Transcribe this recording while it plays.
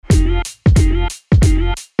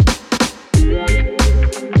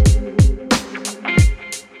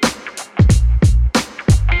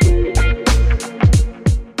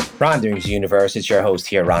Ronder's Universe. It's your host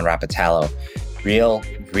here, Ron Rapatello.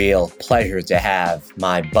 Real pleasure to have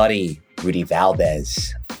my buddy, Rudy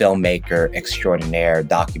Valdez, filmmaker extraordinaire,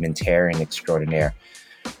 documentarian extraordinaire.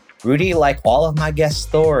 Rudy, like all of my guest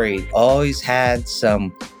stories, always had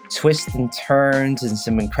some twists and turns and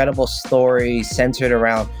some incredible stories centered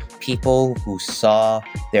around people who saw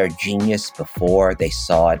their genius before they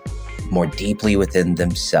saw it more deeply within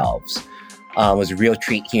themselves. It was a real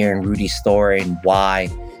treat hearing Rudy's story and why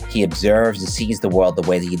he observes and sees the world the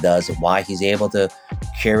way that he does and why he's able to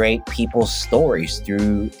curate people's stories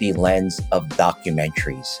through the lens of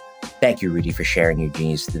documentaries. Thank you, Rudy, for sharing your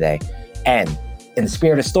genius today. And in the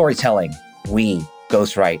spirit of storytelling, we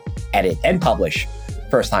ghostwrite, edit, and publish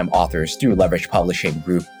first-time authors through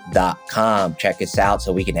leveragepublishinggroup.com. Check us out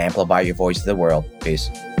so we can amplify your voice to the world. Peace.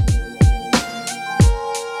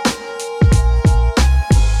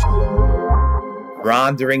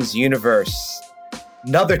 Ronder's Universe.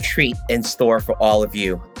 Another treat in store for all of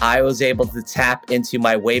you. I was able to tap into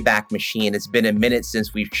my Wayback Machine. It's been a minute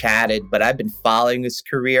since we've chatted, but I've been following his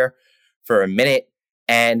career for a minute.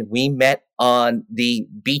 And we met on the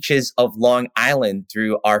beaches of Long Island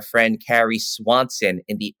through our friend Carrie Swanson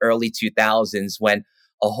in the early 2000s when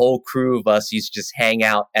a whole crew of us used to just hang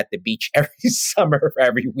out at the beach every summer,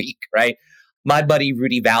 every week, right? My buddy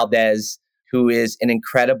Rudy Valdez, who is an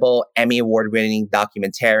incredible Emmy Award-winning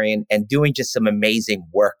documentarian and doing just some amazing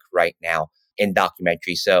work right now in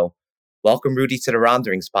documentary. So welcome, Rudy, to the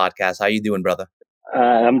Ronderings podcast. How you doing, brother?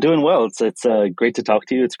 I'm doing well. It's great to talk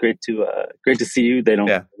to you. It's great to see you. They don't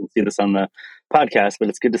see this on the podcast, but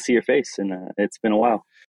it's good to see your face, and it's been a while.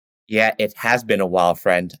 Yeah, it has been a while,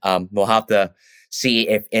 friend. We'll have to see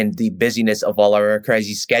if in the busyness of all our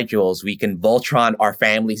crazy schedules, we can Voltron our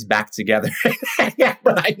families back together.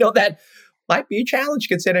 But I know that might be a challenge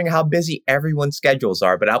considering how busy everyone's schedules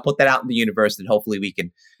are. But I'll put that out in the universe and hopefully we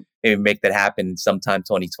can maybe make that happen sometime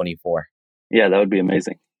 2024. Yeah, that would be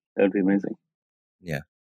amazing. Yeah.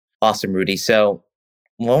 Awesome, Rudy. So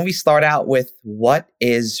when we start out with what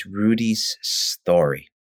is Rudy's story?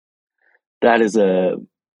 That is a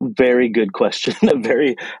very good question, a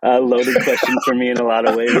very loaded question for me in a lot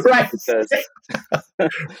of ways.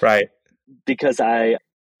 Right. Because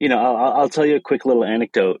I'll tell you a quick little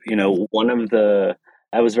anecdote.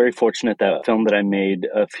 I was very fortunate that film that I made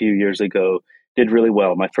a few years ago did really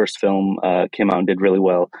well. My first film came out and did really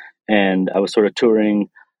well. And I was sort of touring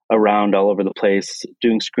around all over the place,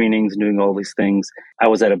 doing screenings and doing all these things. I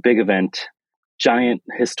was at a big event, giant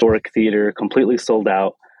historic theater, completely sold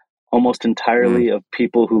out, almost entirely of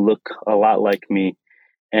people who look a lot like me.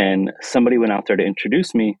 And somebody went out there to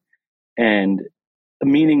introduce me and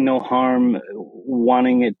meaning no harm,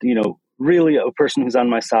 wanting it, really a person who's on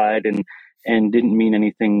my side and didn't mean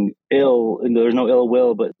anything ill. And there was no ill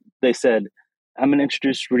will, but they said, I'm going to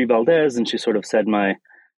introduce Rudy Valdez. And she sort of said my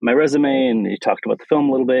resume, and he talked about the film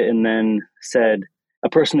a little bit, and then said, a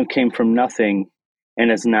person who came from nothing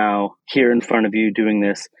and is now here in front of you doing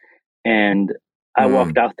this. And I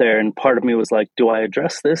walked out there, and part of me was like, do I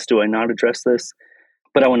address this? Do I not address this?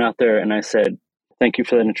 But I went out there and I said, thank you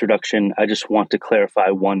for that introduction. I just want to clarify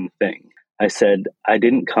one thing. I said, I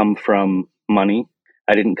didn't come from money.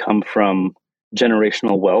 I didn't come from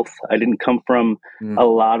generational wealth. I didn't come from a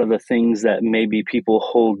lot of the things that maybe people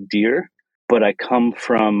hold dear, but I come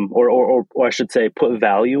from, or I should say, put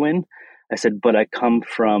value in. I said, but I come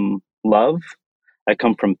from love. I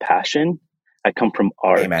come from passion. I come from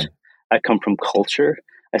art. Amen. I come from culture.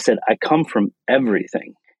 I said, I come from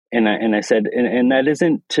everything. And I said, and that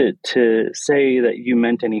isn't to say that you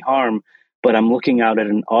meant any harm, but I'm looking out at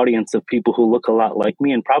an audience of people who look a lot like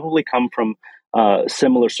me and probably come from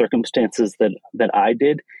similar circumstances that I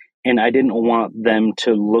did. And I didn't want them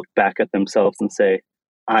to look back at themselves and say,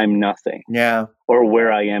 I'm nothing. Yeah. Or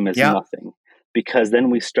where I am is nothing. Because then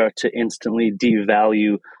we start to instantly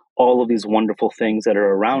devalue all of these wonderful things that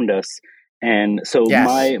are around us. And so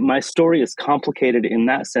my story is complicated in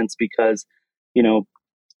that sense because,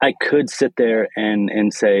 I could sit there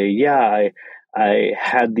and say, I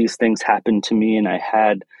had these things happen to me and I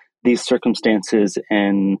had these circumstances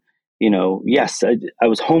and, yes, I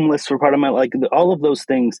was homeless for part of my life. All of those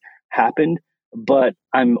things happened, but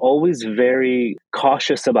I'm always very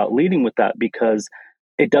cautious about leading with that because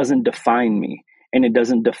it doesn't define me and it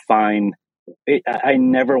doesn't define it. I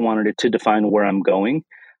never wanted it to define where I'm going.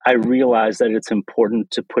 I realize that it's important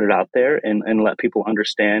to put it out there and let people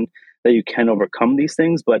understand that you can overcome these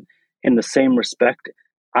things. But in the same respect,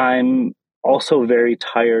 I'm also very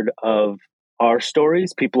tired of our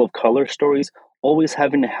stories, people of color stories, always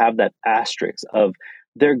having to have that asterisk of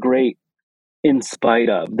they're great in spite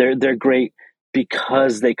of, they're great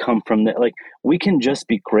because they come from the, like, we can just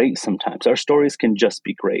be great sometimes. Our stories can just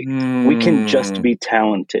be great. We can just Mm, be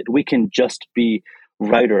talented. We can just be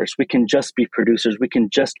writers. We can just be producers.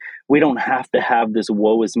 We don't have to have this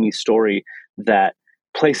woe is me story that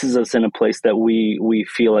places us in a place that we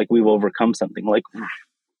feel like we've overcome something. Like,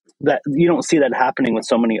 that you don't see that happening with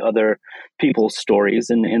so many other people's stories,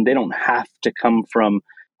 and they don't have to come from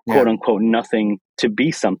quote yeah. unquote nothing to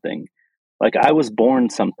be something. Like, I was born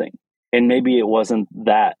something, and maybe it wasn't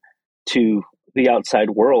that to the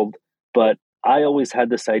outside world, but I always had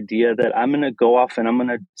this idea that I'm going to go off and I'm going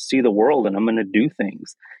to see the world and I'm going to do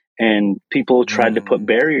things. And people tried to put Mm,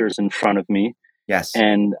 barriers in front of me, yes.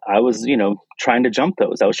 and I was, trying to jump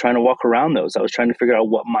those. I was trying to walk around those. I was trying to figure out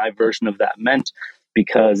what my version of that meant,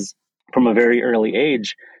 because from a very early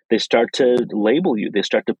age, they start to label you. They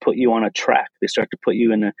start to put you on a track. They start to put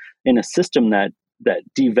you in a system that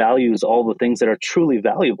devalues all the things that are truly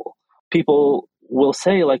valuable. People will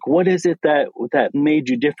say, like, what is it that made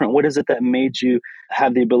you different? What is it that made you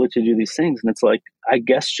have the ability to do these things? And it's like, I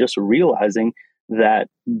guess just realizing that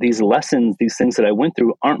these lessons, these things that I went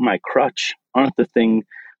through, aren't my crutch, aren't the thing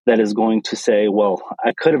that is going to say, well,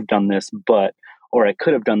 I could have done this, but, or I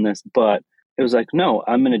could have done this, but. It was like, no,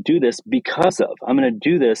 I'm going to do this I'm going to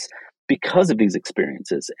do this because of these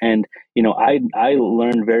experiences. And, I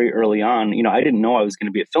learned very early on, I didn't know I was going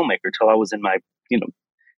to be a filmmaker till I was in my,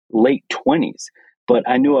 late 20s, but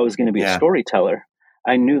I knew I was going to be a Yeah. storyteller.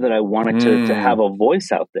 I knew that I wanted to have Mm, a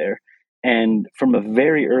voice out there. And from a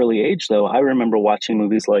very early age, though, I remember watching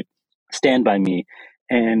movies like Stand By Me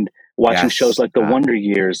and watching shows yes. like The Wonder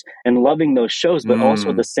Years and loving those shows, but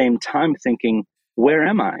also at the Mm, same time thinking, where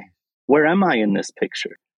am I? Where am I in this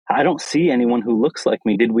picture? I don't see anyone who looks like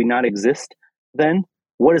me. Did we not exist then?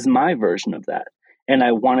 What is my version of that? And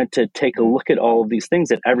I wanted to take a mm, look at all of these things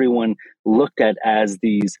that everyone looked at as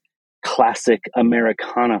these classic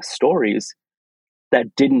Americana stories that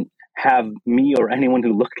didn't have me or anyone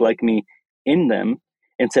who looked like me in them,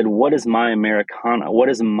 and said, what is my Americana? What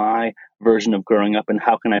is my version of growing up, and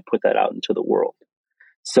how can I put that out into the world?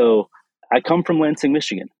 So I come from Lansing,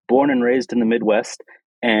 Michigan, born and raised in the Midwest,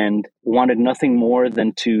 and wanted nothing more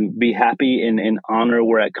than to be happy and honor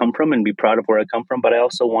where I come from and be proud of where I come from. But I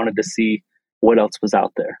also wanted to see what else was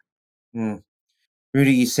out there. mm.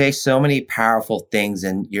 Rudy, you say so many powerful things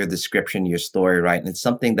in your description, your story, right? And it's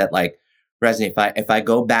something that like resonates. If I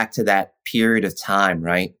go back to that period of time,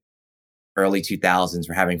 right? Early 2000s,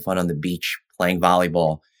 we're having fun on the beach, playing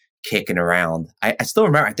volleyball, kicking around. I still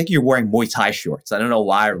remember, I think you're wearing Muay Thai shorts. I don't know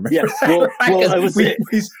why I remember Yes, that, right? well,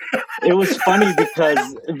 Because it was funny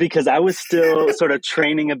because I was still sort of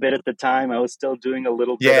training a bit at the time. I was still doing a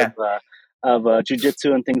little bit yeah, of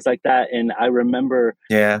jujitsu and things like that. And I remember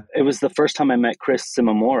yeah. it was the first time I met Chris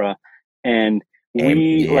Simamora, and And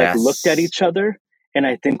we like looked at yes. each other, and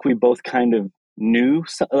I think we both kind of knew.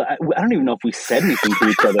 I don't even know if we said anything to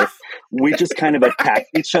each other. We just kind of attacked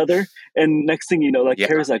each other, and next thing you know, like, Yeah.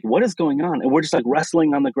 Carrie's like, "What is going on?" And we're just like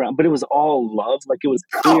wrestling on the ground, but it was all love. Like, it was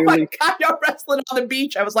Oh my clearly, God, you're wrestling on the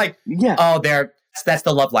beach. I was like, yeah, oh, that's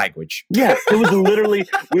the love language. yeah. It was literally,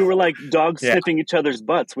 we were like dogs Yeah. sniffing each other's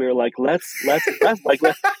butts. We were like, let's rest, like,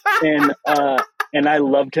 and and I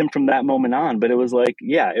loved him from that moment on. But it was like,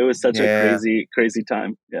 yeah, it was such a Yeah. crazy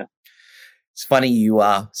time. Yeah, It's funny you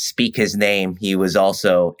speak his name. He was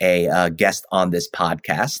also a guest on this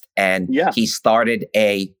podcast, and yeah, he started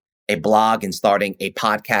a blog and starting a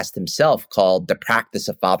podcast himself called The Practice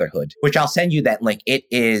of Fatherhood, which I'll send you that link. It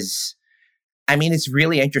is, I mean, it's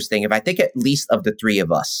really interesting. If I think at least of the three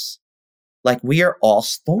of us, like we are all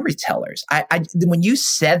storytellers. When you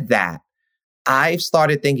said that, I've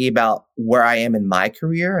started thinking about where I am in my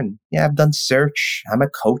career, and yeah, I've done search. I'm a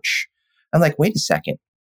coach. I'm like, wait a second.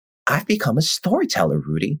 I've become a storyteller,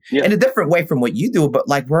 Rudy, yeah. in a different way from what you do, but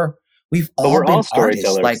like we've But all we're all been artists.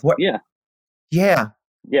 storytellers. Like what? Yeah, Yeah,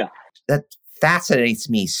 yeah, that fascinates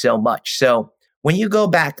me so much. So when you go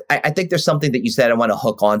back, I think there's something that you said I want to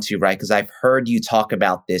hook onto, right? Because I've heard you talk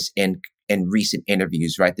about this in recent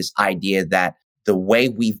interviews, right? This idea that the way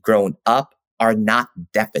we've grown up are not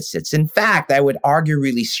deficits. In fact, I would argue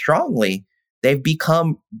really strongly they've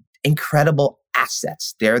become incredible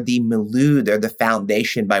assets. They're the milieu, they're the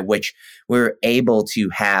foundation by which we're able to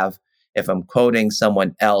have, if I'm quoting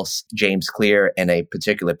someone else, James Clear, in a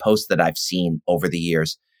particular post that I've seen over the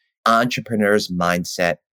years, entrepreneur's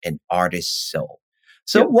mindset and artist's soul.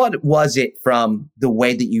 So yep. what was it from the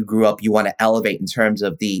way that you grew up you want to elevate in terms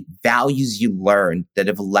of the values you learned that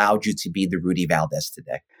have allowed you to be the Rudy Valdez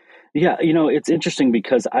today? Yeah, it's interesting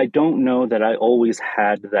because I don't know that I always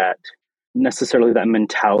had that, necessarily that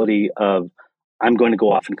mentality of I'm going to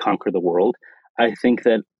go off and conquer the world. I think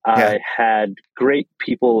that Yeah. I had great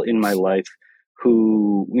people in my life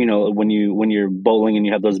who, when you're bowling and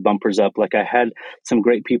you have those bumpers up, like I had some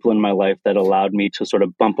great people in my life that allowed me to sort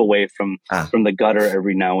of bump away Ah. from the gutter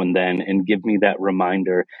every now and then and give me that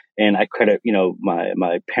reminder. And I credit,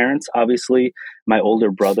 my parents, obviously. My older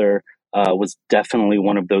brother was definitely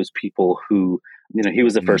one of those people who, he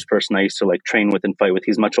was the Mm. first person I used to like train with and fight with.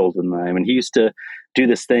 He's much older than I am, and he used to do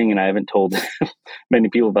this thing, and I haven't told many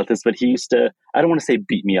people about this, but he used to, I don't want to say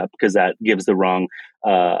beat me up because that gives the wrong uh,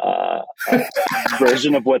 uh,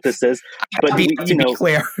 version of what this is. But To be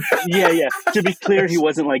clear. yeah. To be clear, he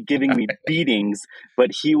wasn't like giving me beatings,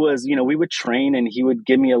 but he was, we would train and he would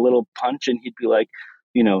give me a little punch and he'd be like,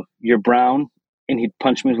 you're brown. And he'd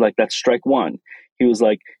punch me like, that's strike one. He was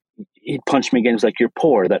like, he'd punch me again. He was like, you're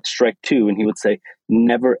poor. That's strike two. And he would say,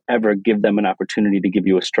 never, ever give them an opportunity to give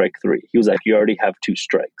you a strike three. He was like, you already have two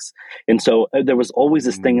strikes. And so there was always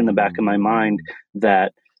this thing in the back of my mind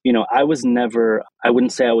that, I was never, I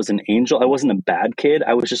wouldn't say I was an angel. I wasn't a bad kid.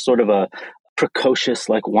 I was just sort of a precocious,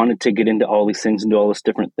 like wanted to get into all these things and do all these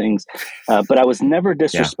different things. But I was never Yeah.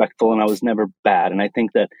 disrespectful and I was never bad. And I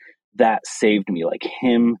think that saved me, like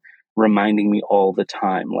him reminding me all the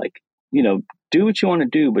time, like, do what you want to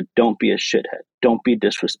do, but don't be a shithead. Don't be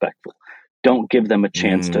disrespectful. Don't give them a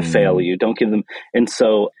chance to fail Mm. you. Don't give them. And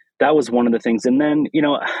so that was one of the things. And then,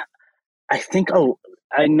 I think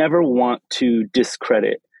I never want to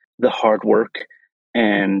discredit the hard work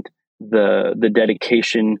and the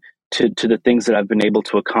dedication to the things that I've been able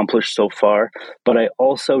to accomplish so far. But I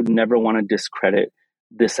also never want to discredit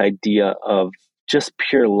this idea of just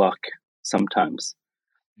pure luck sometimes.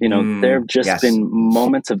 There have just Yes. been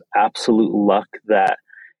moments of absolute luck that,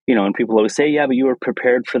 and people always say, yeah, but you were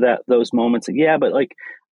prepared for those moments. Yeah, but like,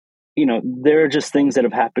 there are just things that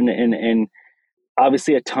have happened and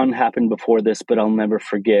obviously a ton happened before this, but I'll never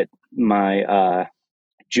forget my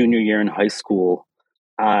junior year in high school.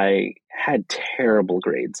 I had terrible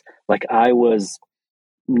grades. Like I was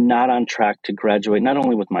not on track to graduate, not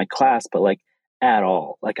only with my class, but like at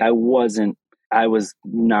all. Like I was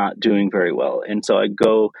not doing very well. And so I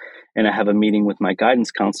go and I have a meeting with my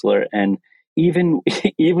guidance counselor. And even,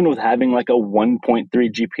 even with having like a 1.3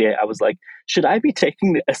 GPA, I was like, should I be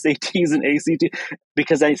taking the SATs and ACT?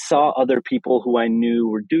 Because I saw other people who I knew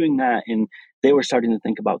were doing that and they were starting to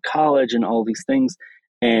think about college and all these things.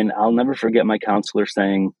 And I'll never forget my counselor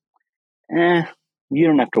saying, you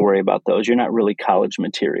don't have to worry about those. You're not really college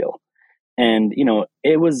material. And,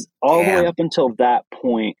 it was all the way Damn. up until that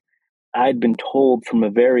point, I'd been told from a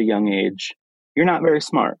very young age, you're not very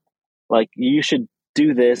smart. Like, you should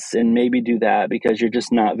do this and maybe do that because you're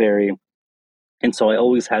just not very. And so I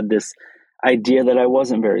always had this idea that I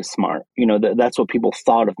wasn't very smart. That's what people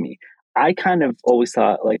thought of me. I kind of always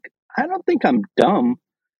thought, like, I don't think I'm dumb,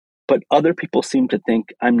 but other people seem to think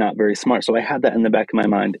I'm not very smart. So I had that in the back of my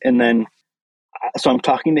mind. And then so I'm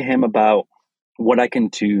talking to him about what I can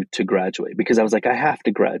do to graduate because I was like, I have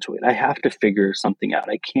to graduate. I have to figure something out.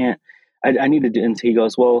 I can't, I need to do. And he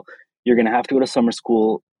goes, well, you're going to have to go to summer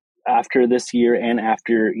school after this year and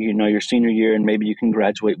after, your senior year. And maybe you can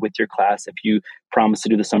graduate with your class if you promise to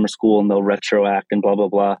do the summer school and they'll retroact and blah, blah,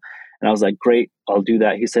 blah. And I was like, great, I'll do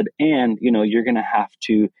that. He said, and, you're going to have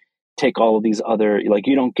to take all of these other, like,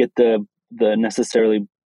 you don't get the necessarily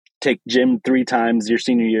take gym 3 times your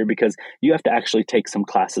senior year because you have to actually take some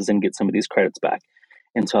classes and get some of these credits back.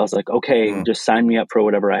 And so I was like, okay, Mm. just sign me up for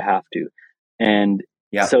whatever I have to. And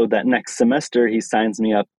Yep. so that next semester, he signs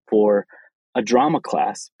me up for a drama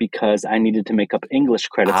class because I needed to make up English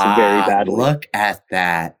credits very badly. Look at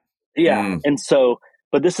that. Yeah. Mm. And so,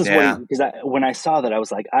 but this is what Yeah. because when I saw that, I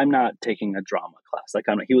was like, I'm not taking a drama class. Like,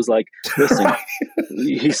 he was like, listen, Right.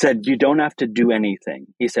 he said, you don't have to do anything.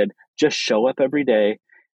 He said, just show up every day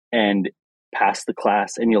and pass the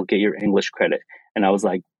class and you'll get your English credit. And I was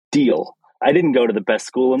like, deal. I didn't go to the best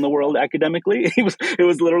school in the world academically. It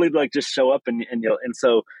was literally like, just show up and and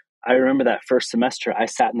so I remember that first semester I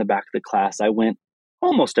sat in the back of the class. I went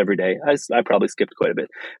almost every day. I probably skipped quite a bit,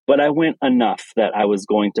 but I went enough that I was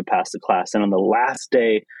going to pass the class. And on the last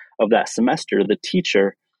day of that semester, the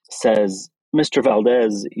teacher says, Mr.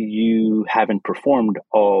 Valdez, you haven't performed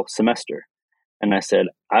all semester. And I said,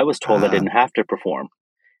 I was told I Ah. didn't have to perform.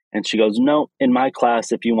 And she goes, no, in my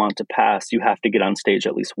class, if you want to pass, you have to get on stage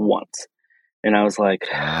at least once. And I was like,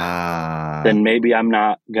 Ah. then maybe I'm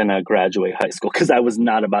not going to graduate high school because I was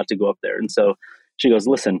not about to go up there. And so she goes,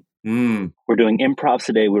 listen, Mm. we're doing improv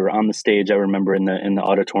today. We were on the stage, I remember, in the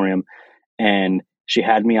auditorium. And she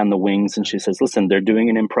had me on the wings and she says, listen, they're doing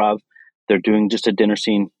an improv. They're doing just a dinner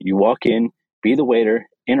scene. You walk in, be the waiter,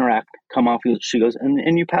 interact, come off. She goes,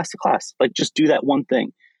 and you pass the class. Like, just do that one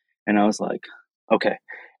thing. And I was like, okay.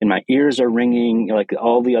 and my ears are ringing. Like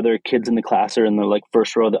all the other kids in the class are in the like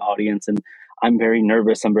first row of the audience, and I'm very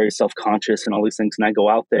nervous. I'm very self-conscious and all these things. And I go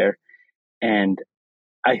out there and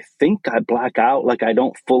I think I black out. Like I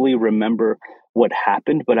don't fully remember what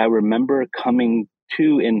happened, but I remember coming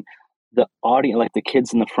to, and the audience, like the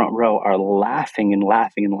kids in the front row are laughing and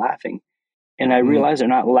laughing and laughing. And I Mm. realize they're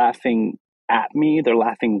not laughing at me, they're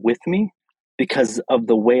laughing with me because of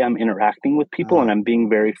the way I'm interacting with people and Uh, I'm being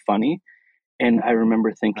very funny. And I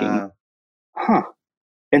remember thinking, uh, huh.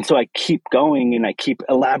 And so I keep going and I keep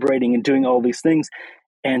elaborating and doing all these things,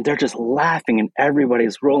 and they're just laughing and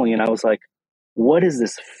everybody's rolling. And I was like, what is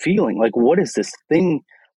this feeling? Like, what is this thing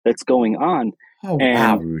that's going on? oh,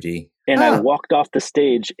 wow, And Rudy. I Huh. walked off the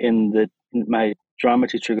stage, and my drama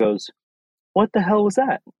teacher goes, what the hell was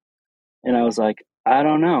that? And I was like, I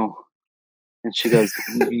don't know. And she goes,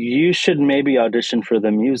 you should maybe audition for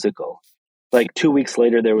the musical. Like 2 weeks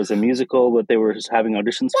later, there was a musical that they were having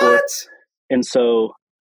auditions for. What? And so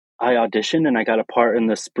I auditioned and I got a part in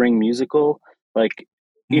the spring musical, like,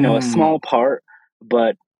 a Mm. small part,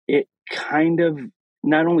 but it kind of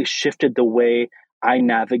not only shifted the way I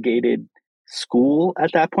navigated school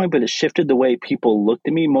at that point, but it shifted the way people looked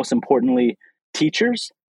at me, most importantly,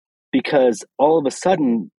 teachers, because all of a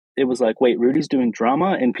sudden it was like, wait, Rudy's doing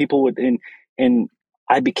drama, and people would, and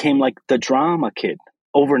I became like the drama kid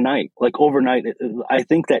overnight. Like overnight, I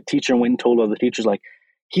think that teacher went and told other teachers, like,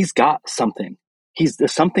 he's got something.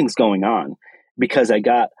 Something's going on, because I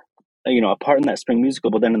got a part in that spring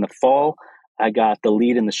musical, but then in the fall I got the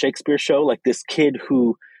lead in the Shakespeare show. Like this kid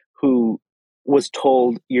who was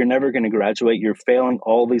told, you're never going to graduate, you're failing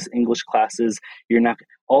all these English classes, you're not.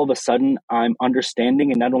 All of a sudden I'm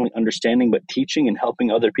understanding, and not only understanding but teaching and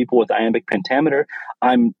helping other people with iambic pentameter.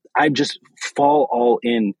 I just fall all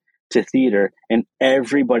in to theater, and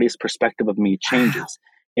everybody's perspective of me Wow. changes.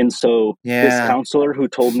 And so this Yeah. counselor who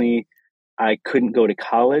told me I couldn't go to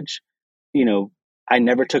college, you know, I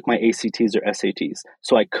never took my ACTs or SATs,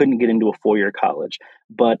 so I couldn't get into a four-year college.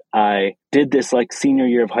 But I did this like senior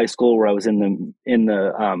year of high school, where I was in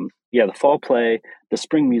the fall play, the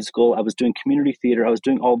spring musical. I was doing community theater. I was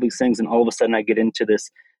doing all these things, and all of a sudden, I get into this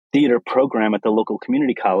theater program at the local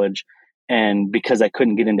community college, and because I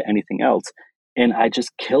couldn't get into anything else, and I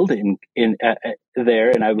just killed it in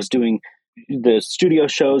there. And I was doing the studio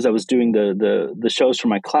shows. I was doing the shows for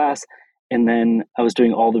my class, and then I was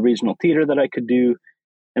doing all the regional theater that I could do.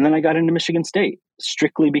 And then I got into Michigan State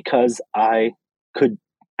strictly because I could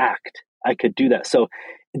act. I could do that. So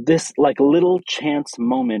this like little chance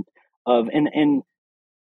moment of, and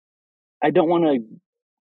I don't want to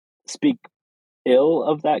speak ill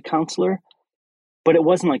of that counselor, but it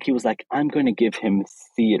wasn't like he was like, I'm going to give him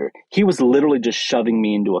theater. He was literally just shoving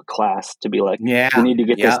me into a class to be like, you Yeah. need to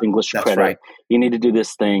get this Yep. English That's credit. right. You need to do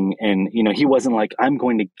this thing. And, he wasn't like, I'm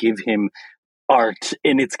going to give him art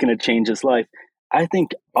and it's going to change his life. I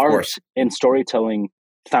think Of art course. and storytelling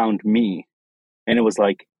found me, and it was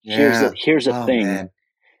like, Yeah. here's a Oh, thing. man.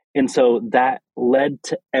 And so that led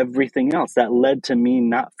to everything else. That led to me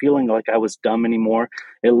not feeling like I was dumb anymore.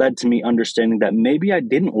 It led to me understanding that maybe I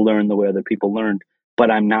didn't learn the way other people learned,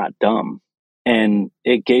 but I'm not dumb. And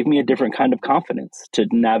it gave me a different kind of confidence to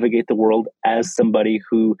navigate the world as somebody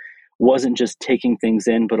who wasn't just taking things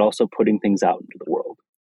in, but also putting things out into the world.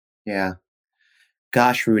 Yeah.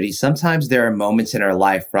 Gosh, Rudy, sometimes there are moments in our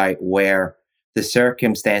life, right, where the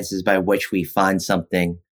circumstances by which we find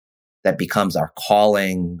something that becomes our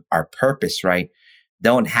calling, our purpose, right,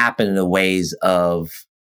 don't happen in the ways of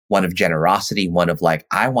one of generosity, one of like,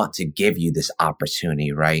 I want to give you this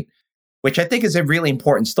opportunity, right? Which I think is a really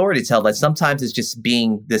important story to tell, that sometimes it's just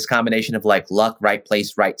being this combination of like luck, right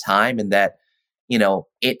place, right time, and that,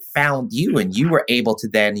 it found you and you were able to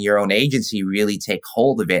then your own agency really take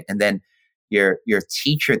hold of it. And then your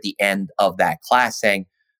teacher at the end of that class saying,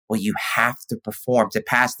 well, you have to perform to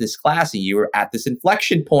pass this class. And you were at this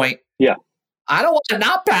inflection point. Yeah. I don't want to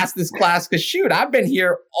not pass this class because shoot, I've been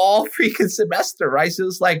here all freaking semester, right? So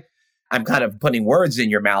it's like, I'm kind of putting words in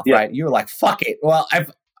your mouth, Yeah. right? You were like, fuck it. Well, if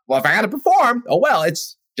I got to perform, oh, well,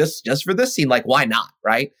 it's just for this scene. Like, why not?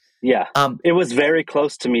 Right. Yeah. It was very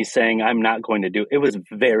close to me saying I'm not going to do it. It was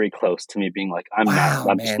very close to me being like, Wow,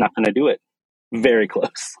 I'm just man. not going to do it. Very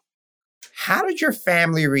close. How did your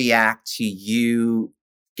family react to you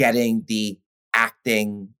getting the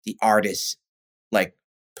acting, the artist, like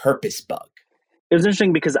purpose bug? It was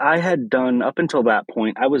interesting because I had done, up until that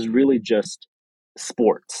point, I was really just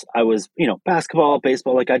sports. I was, basketball,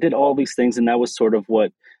 baseball, like I did all these things. And that was sort of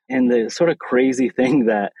and the sort of crazy thing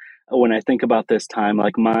that when I think about this time,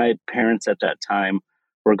 like my parents at that time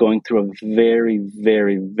were going through a very,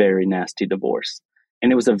 very, very nasty divorce.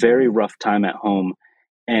 And it was a very Mm. rough time at home.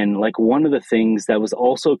 And like one of the things that was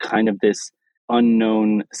also kind of this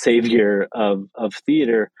unknown savior of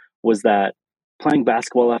theater was that playing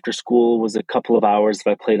basketball after school was a couple of hours if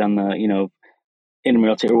I played on the,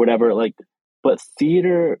 intramural team or whatever. Like, but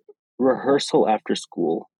theater rehearsal after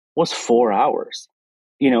school was 4 hours,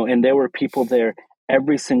 and there were people there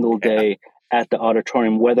every single Yeah. day at the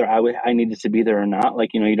auditorium, whether I needed to be there or not. Like,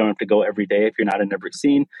 you don't have to go every day if you're not in every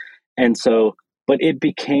scene. And so, but it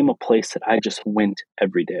became a place that I just went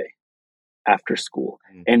every day after school.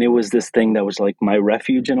 Mm. And it was this thing that was like my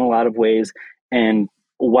refuge in a lot of ways. And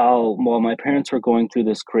while my parents were going through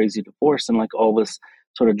this crazy divorce and like all this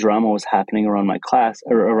sort of drama was happening around my class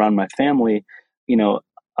or around my family,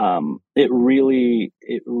 it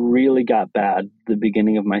really got bad the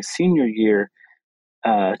beginning of my senior year,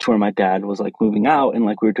 to where my dad was like moving out and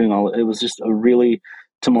like we were doing it was just a really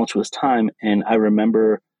tumultuous time. And I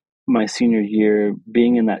remember my senior year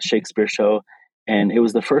being in that Shakespeare show, and it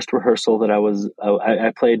was the first rehearsal that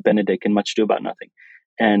I played Benedict in Much Ado About Nothing.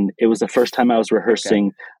 And it was the first time I was Okay.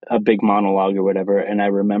 rehearsing a big monologue or whatever. And I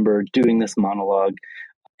remember doing this monologue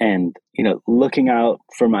and, looking out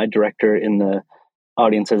for my director in the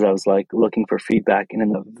audience as I was like looking for feedback. And in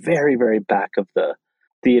the very, very back of the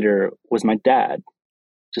theater was my dad,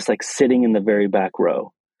 just like sitting in the very back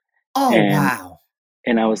row. Oh, And wow.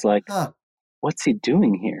 and I was like, Huh. what's he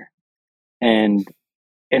doing here? And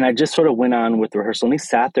I just sort of went on with rehearsal, and he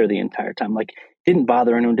sat there the entire time, like didn't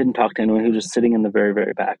bother anyone, didn't talk to anyone. He was just sitting in the very,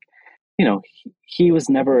 very back. He was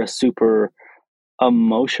never a super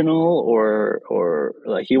emotional or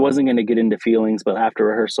like he wasn't going to get into feelings, but after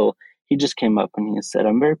rehearsal, he just came up and he said,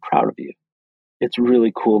 "I'm very proud of you. It's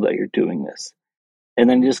really cool that you're doing this." And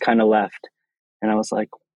then he just kind of left. And I was like,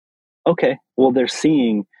 okay, well, they're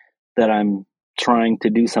seeing that I'm trying to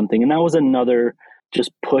do something. And that was another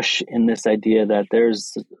just push in this idea that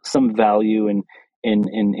there's some value in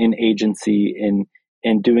agency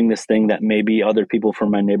in doing this thing that maybe other people from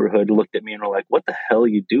my neighborhood looked at me and were like, what the hell are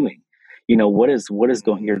you doing? What is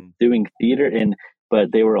going, you're Mm. doing theater. And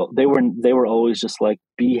but they were always just like,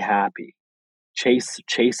 be happy, chase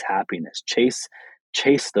happiness,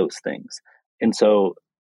 chase those things. And so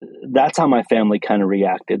that's how my family kind of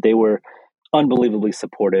reacted. They were unbelievably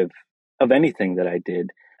supportive of anything that I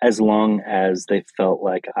did, as long as they felt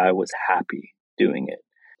like I was happy doing it.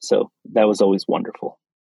 So that was always wonderful.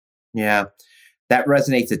 Yeah. That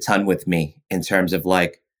resonates a ton with me in terms of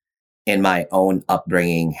like in my own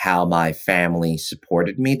upbringing, how my family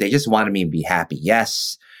supported me. They just wanted me to be happy.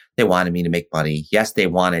 Yes, they wanted me to make money. Yes, they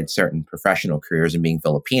wanted certain professional careers, and being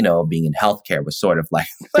Filipino, being in healthcare was sort of like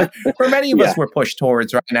where many of Yeah. us were pushed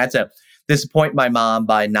towards, right? And I had to disappoint my mom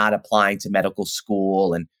by not applying to medical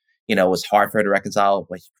school. And, it was hard for her to reconcile.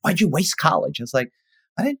 Like, why'd you waste college? I was like,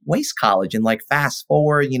 I didn't waste college. And like, fast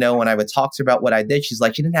forward, when I would talk to her about what I did, she's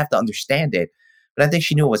like, she didn't have to understand it. But I think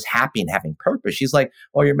she knew it was happy and having purpose. She's like,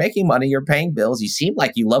 well, you're making money, you're paying bills, you seem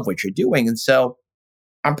like you love what you're doing. And so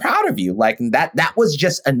I'm proud of you. Like that was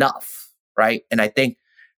just enough. Right. And I think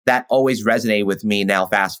that always resonated with me. Now,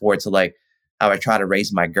 fast forward to like how I try to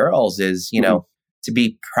raise my girls is, Hmm. to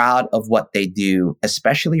be proud of what they do,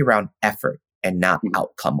 especially around effort and not Hmm.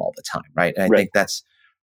 outcome all the time. Right. And I Right. think that's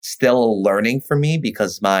still a learning for me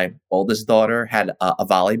because my oldest daughter had a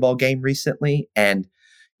volleyball game recently. And,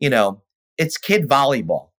 you know, it's kid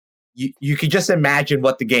volleyball. You could just imagine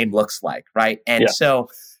what the game looks like. Right. And Yeah. so,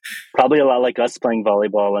 Probably a lot like us playing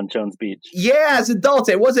volleyball on Jones Beach. yeah, as adults,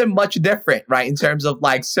 it wasn't much different, right? In terms of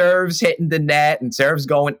like serves hitting the net and serves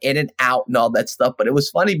going in and out and all that stuff. But it was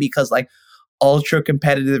funny because like ultra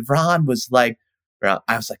competitive Ron was like, I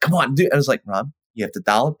was like, come on, dude. I was like, Ron, you have to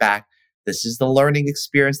dial it back. This is the learning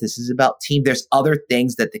experience. This is about team. There's other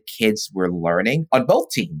things that the kids were learning on both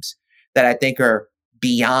teams that I think are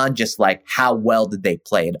beyond just like how well did they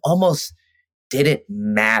play. It almost didn't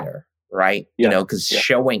matter, right? Yeah. Because Yeah.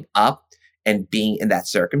 showing up and being in that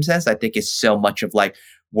circumstance, I think is so much of like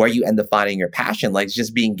where you end up finding your passion, like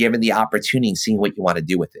just being given the opportunity and seeing what you want to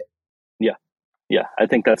do with it. Yeah. Yeah. I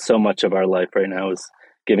think that's so much of our life right now is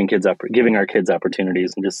giving our kids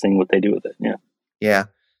opportunities and just seeing what they do with it. Yeah. Yeah.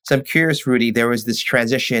 So I'm curious, Rudy, there was this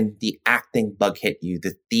transition, the acting bug hit you,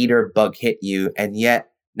 the theater bug hit you, and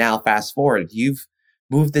yet now fast forward, you've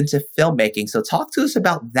moved into filmmaking. So talk to us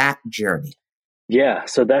about that journey. Yeah,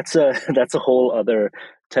 so that's a that's a whole other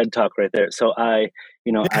TED talk right there. So I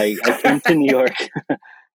came to New York.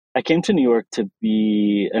 I came to New York to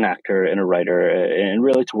be an actor and a writer, and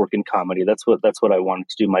really to work in comedy. That's what I wanted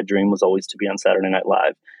to do. My dream was always to be on Saturday Night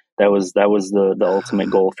Live. That was the ultimate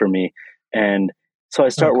goal for me. And so I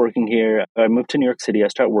start working here. I moved to New York City. I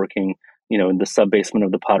start working, in the sub basement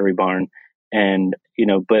of the Pottery Barn, And,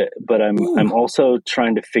 but Ooh. I'm also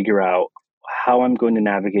trying to figure out how I'm going to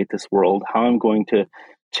navigate this world, how I'm going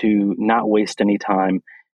to not waste any time.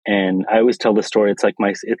 And I always tell the story. It's like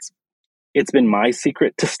it's been my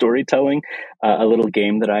secret to storytelling, a little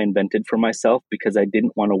game that I invented for myself because I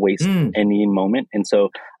didn't want to waste Mm. any moment. And so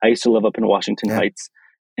I used to live up in Washington Yeah. Heights,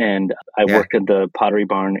 and I Yeah. worked at the Pottery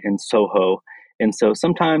Barn in Soho. And so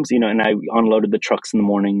sometimes, and I unloaded the trucks in the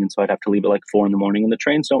morning. And so I'd have to leave at like 4 in the morning, and the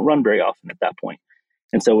trains don't run very often at that point.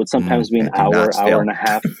 And so it would sometimes be an Yeah. Do not hour and steal. a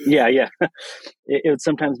half. Yeah, yeah. It would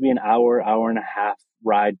sometimes be an hour and a half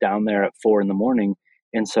ride down there at 4 in the morning.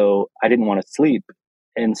 And so I didn't want to sleep.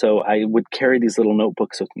 And so I would carry these little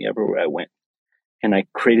notebooks with me everywhere I went. And I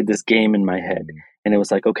created this game in my head. Mm. And it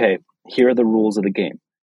was like, okay, here are the rules of the game.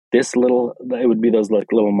 It would be those like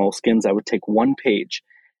little moleskins. I would take one page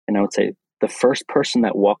and I would say, the first person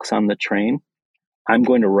that walks on the train, I'm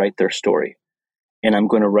going to write their story. And I'm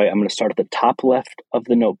going to start at the top left of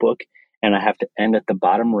the notebook, and I have to end at the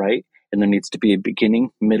bottom right. And there needs to be a beginning,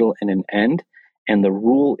 middle, and an end. And the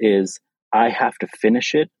rule is I have to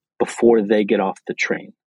finish it before they get off the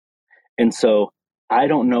train. And so I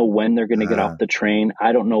don't know when they're going to get off Uh, the train.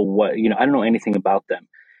 I don't know I don't know anything about them.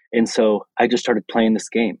 And so I just started playing this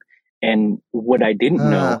game. And what I didn't uh,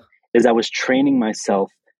 know is I was training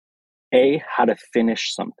myself how to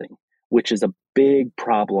finish something, which is a big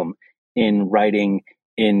problem in writing,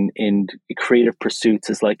 in creative pursuits.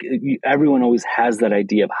 Is like everyone always has that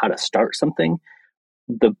idea of how to start something.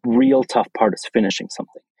 The real tough part is finishing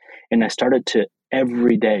something. And I started to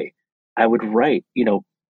every day I would write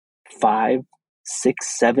 5,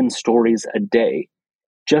 6, 7 stories a day,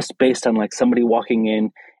 just based on like somebody walking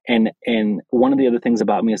in. And one of the other things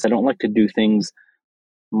about me is I don't like to do things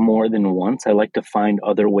more than once. I like to find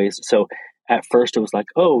other ways. So at first it was like,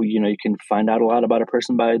 oh, you can find out a lot about a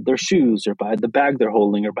person by their shoes or by the bag they're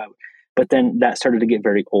holding but then that started to get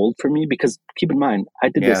very old for me, because keep in mind, I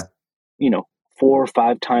did this, yeah. 4 or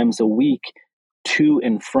 5 times a week to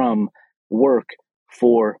and from work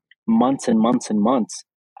for months and months and months.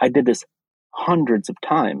 I did this hundreds of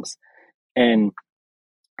times. And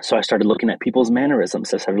so I started looking at people's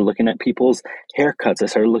mannerisms. I started looking at people's haircuts. I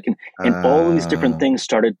started looking, and all of these different Uh, things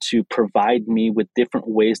started to provide me with different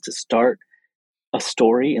ways to start a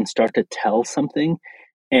story and start to tell something.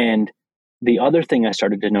 And the other thing I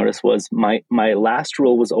started to notice was my last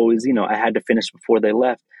rule was always, I had to finish before they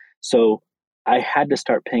left. So I had to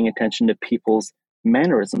start paying attention to people's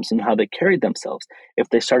mannerisms and how they carried themselves. If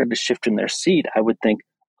they started to shift in their seat, I would think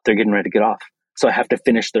they're getting ready to get off. So I have to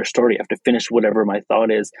finish their story. I have to finish whatever my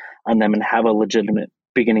thought is on them and have a legitimate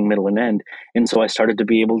beginning, middle, and end. And so I started to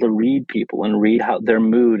be able to read people and read how their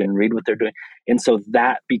mood and read what they're doing. And so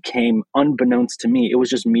that became, unbeknownst to me, it was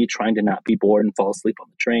just me trying to not be bored and fall asleep on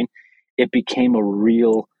the train. It became a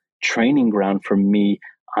real training ground for me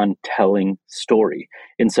on telling story.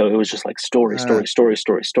 And so it was just like story, uh, story, story,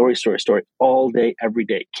 story, story, story, story, all day, every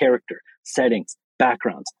day, character, settings,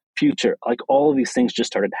 backgrounds, future, like all of these things just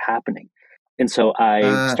started happening. And so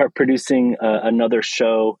I uh, start producing another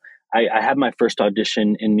show. I had my first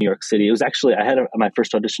audition in New York City. It was actually, I had my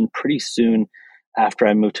first audition pretty soon after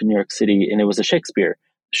I moved to New York City, and it was a Shakespeare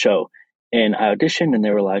show. And I auditioned, and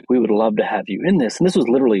they were like, we would love to have you in this. And this was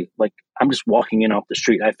literally like, I'm just walking in off the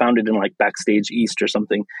street. I found it in like Backstage East or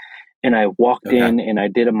something. And I walked okay. in and I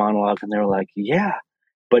did a monologue, and they were like, yeah.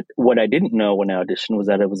 But what I didn't know when I auditioned was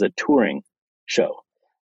that it was a touring show.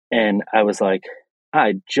 And I was like,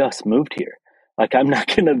 I just moved here. Like, I'm not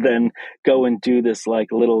going to then go and do this like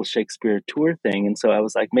little Shakespeare tour thing. And so I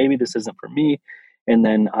was like, maybe this isn't for me. And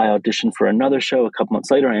then I auditioned for another show a couple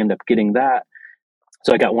months later. I ended up getting that.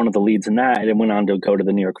 So I got one of the leads in that, and it went on to go to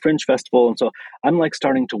the New York Fringe Festival. And so I'm like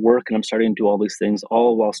starting to work, and I'm starting to do all these things,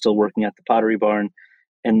 all while still working at the Pottery Barn.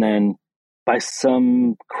 And then by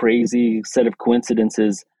some crazy set of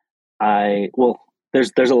coincidences,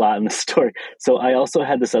 there's a lot in this story. So I also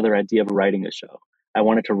had this other idea of writing a show. I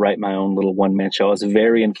wanted to write my own little one man show. I was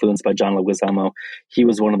very influenced by John Leguizamo. He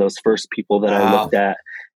was one of those first people that I Oh, looked at,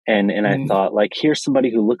 and I mm, thought, like, here's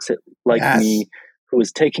somebody who looks at like yes. me, who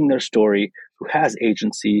is taking their story, who has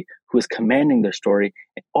agency, who is commanding their story,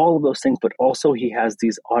 and all of those things. But also, he has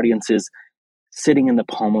these audiences sitting in the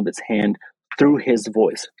palm of his hand through his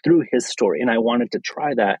voice, through his story. And I wanted to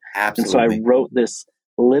try that. And so I Absolutely. wrote this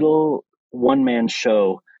little one man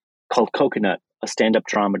show called Coconut, a stand up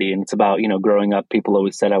dramedy. And it's about, growing up, people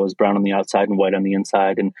always said I was brown on the outside and white on the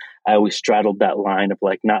inside. And I always straddled that line of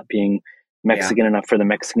like not being Yeah. Mexican enough for the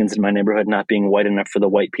Mexicans in my neighborhood, not being white enough for the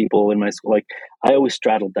white people in my school. Like, I always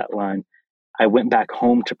straddled that line. I went back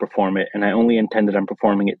home to perform it, and I only intended on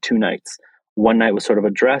performing it 2 nights. One night was sort of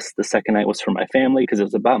a dress. The second night was for my family because it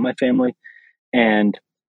was about my family. And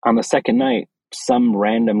on the second night, some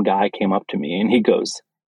random guy came up to me and he goes,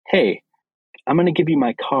 "Hey, I'm going to give you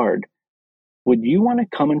my card. Would you want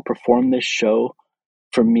to come and perform this show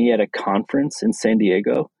for me at a conference in San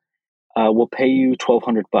Diego? We'll pay you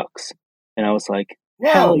 $1,200." And I was like,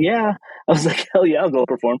 "Hell Whoa. yeah." I was like, "Hell yeah, I'll go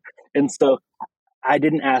perform." And so I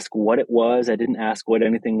didn't ask what it was. I didn't ask what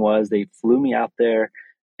anything was. They flew me out there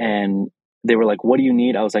and they were like, "What do you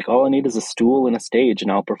need?" I was like, "All I need is a stool and a stage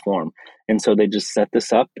and I'll perform." And so they just set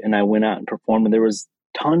this up and I went out and performed, and there was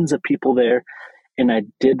tons of people there, and I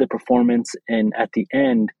did the performance. And at the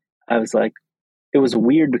end, I was like, it was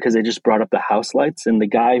weird because they just brought up the house lights, and the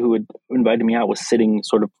guy who had invited me out was sitting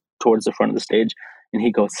sort of towards the front of the stage, and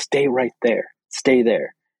he goes, "Stay right there, stay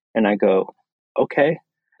there." And I go, "Okay."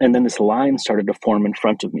 And then this line started to form in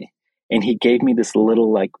front of me, and he gave me this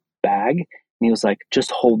little like bag, and he was like,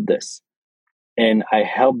 "Just hold this." And I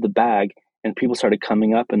held the bag, and people started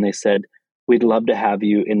coming up and they said, "We'd love to have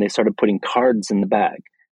you." And they started putting cards in the bag.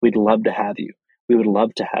 "We'd love to have you. We would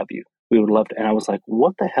love to have you. We would love to." And I was like,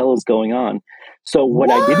 what the hell is going on? So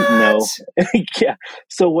what I didn't know, What? yeah.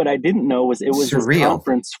 So what I didn't know was it was this Surreal.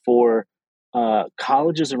 conference for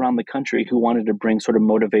colleges around the country who wanted to bring sort of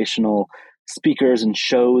motivational speakers and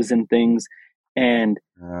shows and things. And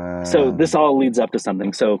so this all leads up to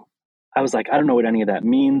something. So I was like, I don't know what any of that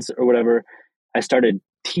means or whatever. I started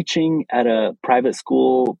teaching at a private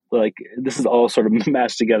school. Like, this is all sort of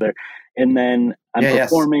mashed together. And then I'm Yeah, yes.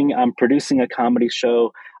 performing, I'm producing a comedy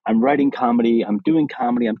show, I'm writing comedy, I'm doing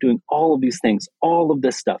all of these things, all of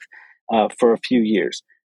this stuff for a few years.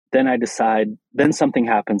 Then I decide, then something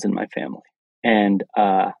happens in my family. And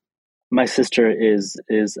my sister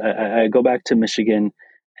I go back to Michigan,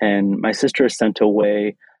 and my sister is sent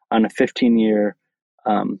away on a 15-year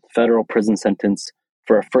federal prison sentence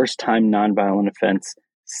for a first-time nonviolent offense.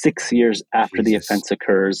 6 years after the Jesus. offense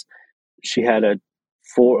occurs, she had a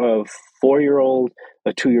 4-year old,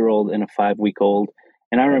 a 2-year old, and a 5-week old.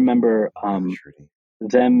 And I remember Oh gosh, Rudy.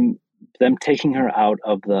 them them taking her out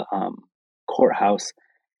of the courthouse,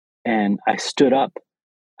 and I stood up.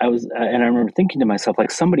 And I remember thinking to myself,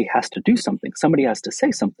 like, somebody has to do something. Somebody has to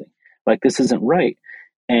say something. Like, this isn't right.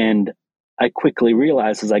 And I quickly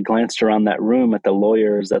realized as I glanced around that room at the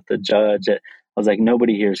lawyers, at the judge, I was like,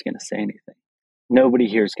 nobody here is going to say anything. Nobody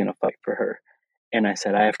here is going to fight for her. And I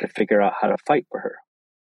said, I have to figure out how to fight for her.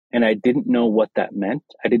 And I didn't know what that meant.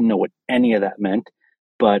 I didn't know what any of that meant.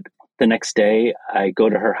 But the next day, I go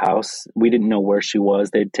to her house. We didn't know where she was.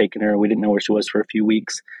 They'd taken her. We didn't know where she was for a few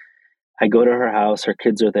weeks. I go to her house, her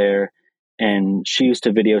kids are there, and she used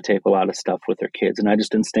to videotape a lot of stuff with her kids. And I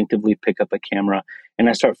just instinctively pick up a camera and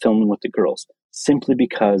I start filming with the girls simply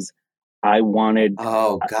because I wanted,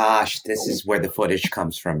 Oh gosh, this is where the footage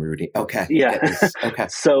comes from, Rudy. Okay, yeah. get this. Okay.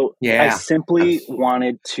 So I Yeah. simply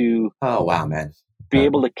wanted to Oh wow, man. be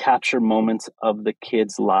able to capture moments of the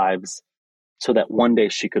kids' lives so that one day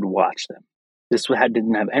she could watch them.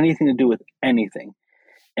 Didn't have anything to do with anything.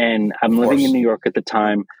 And I'm Of living in course. New York at the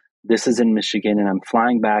time. This is in Michigan, and I'm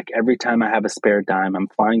flying back every time I have a spare dime. I'm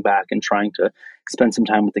flying back and trying to spend some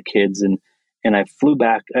time with the kids. And I flew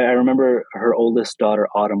back. I remember her oldest daughter,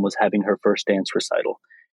 Autumn, was having her first dance recital,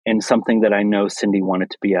 and something that I know Cindy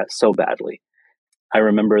wanted to be at so badly. I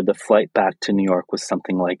remember the flight back to New York was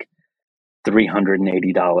something like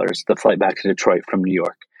 $380. The flight back to Detroit from New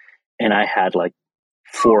York, and I had like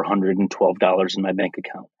 $412 in my bank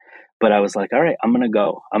account. But I was like, all right, I'm going to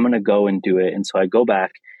go. I'm going to go and do it. And so I go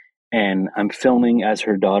back and I'm filming as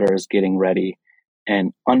her daughter is getting ready.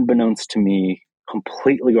 And unbeknownst to me,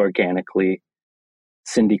 completely organically,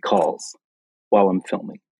 Cindy calls while I'm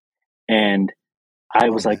filming. And I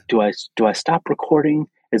Oh was like, man. do I stop recording?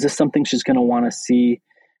 Is this something she's going to want to see?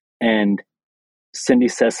 And Cindy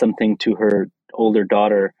says something to her older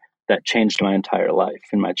daughter that changed my entire life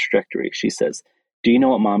and my trajectory. She says, "Do you know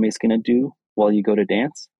what mommy's going to do while you go to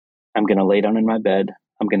dance? I'm going to lay down in my bed.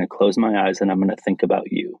 I'm going to close my eyes and I'm going to think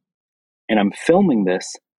about you." And I'm filming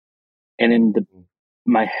this. And in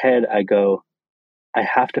my head, I go, I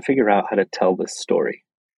have to figure out how to tell this story.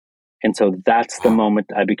 And so that's the Wow. moment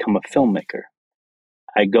I become a filmmaker.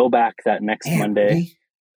 I go back that next Man, Monday. Rudy.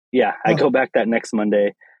 Yeah, I Oh, go back that next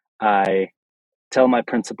Monday. I tell my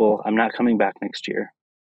principal I'm not coming back next year.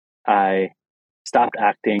 I stopped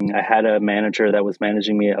acting. I had a manager that was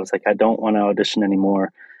managing me. I was like, I don't want to audition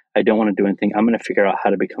anymore. I don't want to do anything. I'm going to figure out how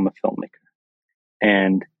to become a filmmaker.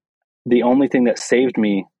 And the only thing that saved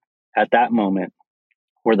me at that moment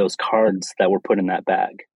were those cards that were put in that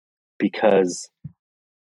bag, because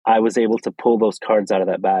I was able to pull those cards out of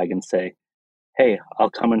that bag and say, hey, I'll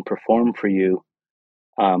come and perform for you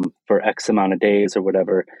for X amount of days or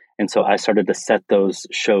whatever. And so I started to set those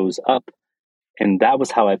shows up And that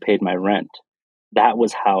was how I paid my rent. That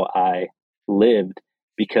was how I lived,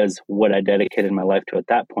 because what I dedicated my life to at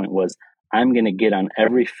that point was, I'm going to get on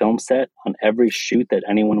every film set, on every shoot that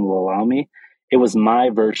anyone will allow me. It was my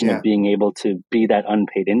version of Yeah. being able to be that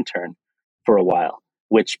unpaid intern for a while,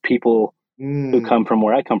 which people who come Mm, from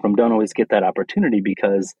where I come from don't always get that opportunity,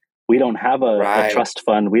 because we don't have a right. trust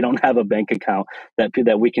fund. We don't have a bank account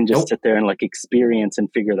that we can just Nope. sit there and like experience and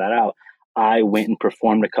figure that out. I went and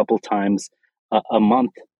performed a couple times a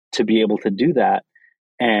month to be able to do that.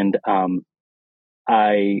 And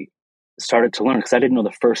I started to learn, because I didn't know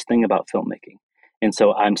the first thing about filmmaking. And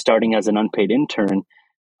so I'm starting as an unpaid intern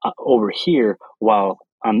over here, while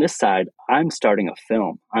on this side, I'm starting a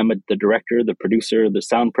film. The director, the producer, the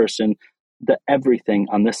sound person, the everything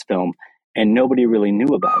on this film, and nobody really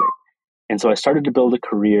knew about it. And so I started to build a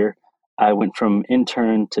career. I went from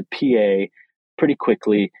intern to PA pretty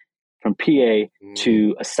quickly, from PA Mm,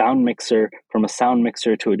 to a sound mixer, from a sound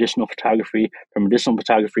mixer to additional photography, from additional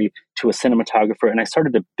photography to a cinematographer. And I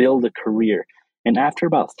started to build a career. And after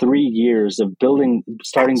about 3 years of starting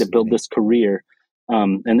to build fascinating. this career,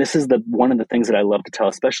 and this is one of the things that I love to tell,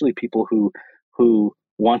 especially people who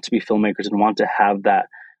want to be filmmakers and want to have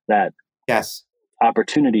that Yes.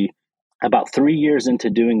 opportunity. About 3 years into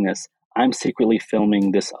doing this, I'm secretly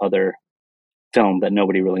filming this other film that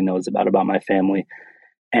nobody really knows about my family.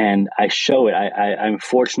 And I show it. I'm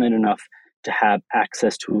fortunate enough to have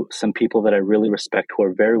access to some people that I really respect, who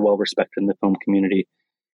are very well respected in the film community.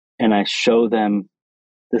 And I show them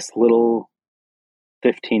this little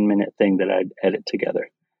 15-minute thing that I'd edit together.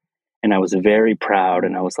 And I was very proud.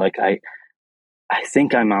 And I was like, I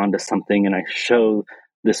think I'm onto something. And I show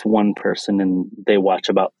this one person, and they watch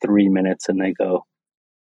about 3 minutes, and they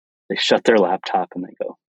shut their laptop and they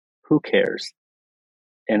go, "Who cares?"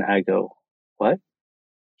 And I go, "What?"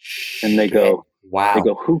 And Shit. they Wow.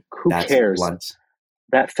 go, "Who That's cares? blunt.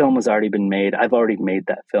 That film has already been made. I've already made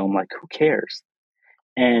that film. Like, who cares?"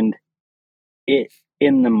 And it,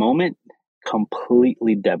 in the moment,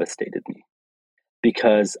 completely devastated me,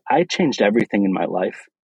 because I changed everything in my life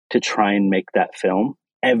to try and make that film.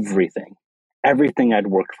 Everything I'd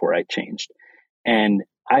worked for, I changed. And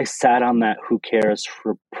I sat on that "who cares"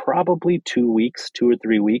 for probably 2 weeks, 2 or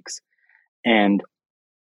 3 weeks. And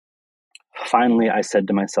finally, I said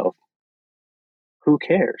to myself, "Who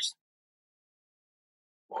cares?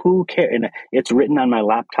 Who cares?" And it's written on my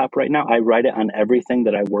laptop right now. I write it on everything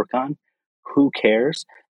that I work on. Who cares?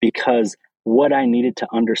 Because what I needed to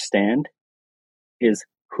understand is,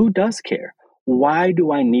 who does care? Why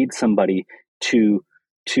do I need somebody to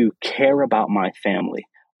care about my family?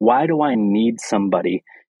 Why do I need somebody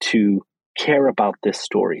to care about this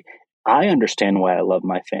story? I understand why I love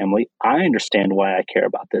my family. I understand why I care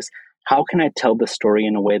about this. How can I tell the story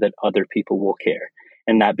in a way that other people will care?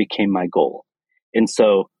 And that became my goal. And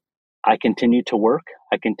so I continued to work.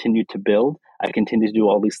 I continued to build. I continued to do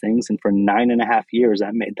all these things. And for 9.5 years,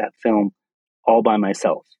 I made that film all by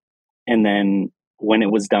myself. And then when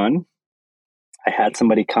it was done, I had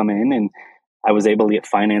somebody come in, and I was able to get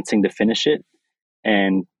financing to finish it.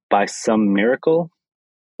 And by some miracle,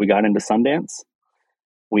 we got into Sundance.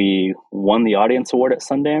 We won the audience award at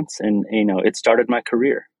Sundance, and it started my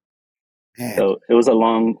career. Man. So it was a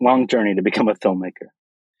long, long journey to become a filmmaker.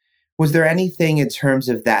 Was there anything in terms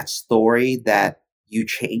of that story that you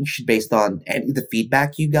changed based on any of the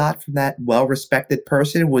feedback you got from that well-respected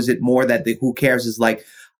person? Was it more that the who cares is like,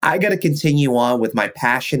 I got to continue on with my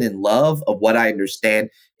passion and love of what I understand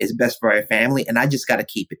is best for my family, and I just got to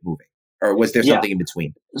keep it moving? Or was there Yeah. something in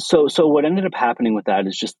between? So what ended up happening with that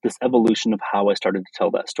is just this evolution of how I started to tell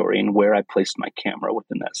that story and where I placed my camera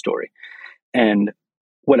within that story. And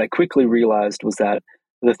what I quickly realized was that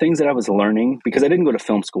the things that I was learning, because I didn't go to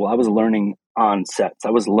film school, I was learning on sets.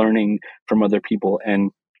 I was learning from other people.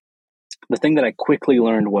 And the thing that I quickly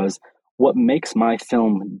learned was, what makes my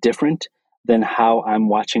film different than how I'm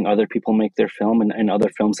watching other people make their film, and other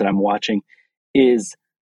films that I'm watching, is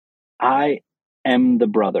I am the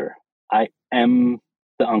brother. I am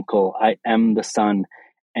the uncle. I am the son.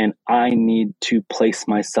 And I need to place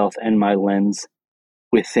myself and my lens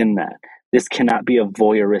within that. This cannot be a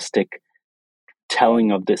voyeuristic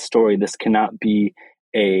telling of this story. This cannot be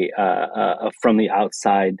a from the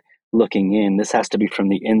outside looking in. This has to be from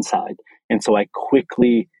the inside. And so I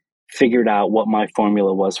quickly figured out what my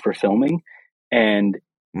formula was for filming, and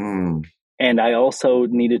Mm, I also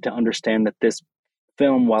needed to understand that this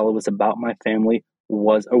film, while it was about my family,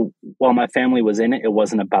 while my family was in it, it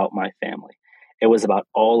wasn't about my family. It was about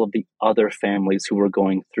all of the other families who were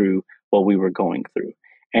going through what we were going through.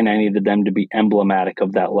 And I needed them to be emblematic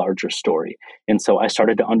of that larger story. And so I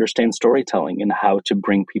started to understand storytelling and how to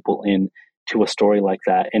bring people in to a story like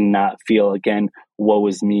that and not feel, again, woe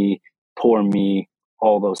is me, poor me,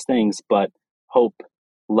 all those things, but hope,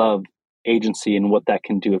 love, agency, and what that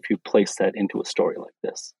can do if you place that into a story like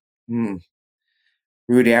this. Mm.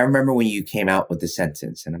 Rudy, I remember when you came out with the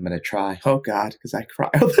sentence, and I'm going to try, oh God, because I cry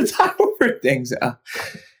all the time over things.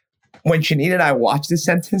 When Shanine and I watched the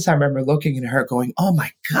sentence, I remember looking at her going, oh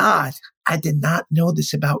my God, I did not know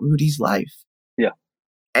this about Rudy's life. Yeah.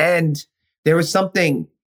 And there was something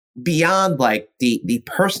beyond like the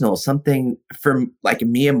personal, something for like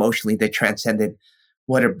me emotionally that transcended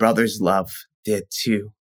what a brother's love did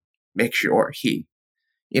to make sure he,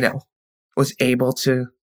 was able to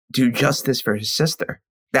do justice for his sister.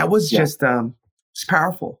 That was just, it's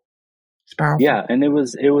powerful. It's powerful. Yeah. And it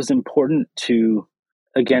was important to,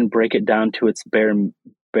 again, break it down to its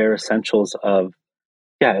bare essentials of,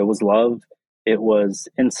 it was love. It was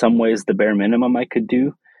in some ways the bare minimum I could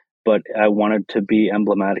do, but I wanted to be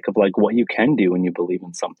emblematic of like what you can do when you believe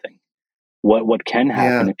in something. What can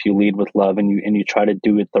happen if you lead with love and you try to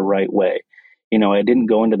do it the right way. I didn't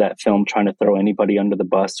go into that film trying to throw anybody under the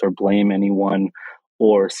bus or blame anyone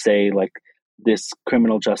or say like this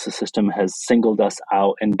criminal justice system has singled us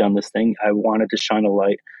out and done this thing. I wanted to shine a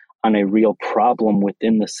light on a real problem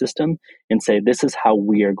within the system and say, this is how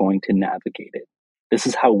we are going to navigate it. This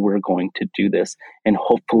is how we're going to do this. And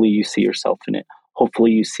hopefully you see yourself in it.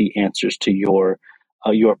 Hopefully you see answers to your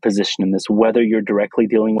position in this, whether you're directly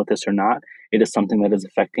dealing with this or not. It is something that is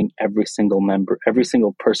affecting every single member, every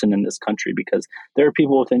single person in this country, because there are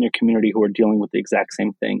people within your community who are dealing with the exact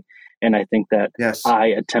same thing. And I think that I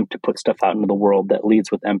attempt to put stuff out into the world that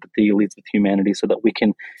leads with empathy, leads with humanity, so that we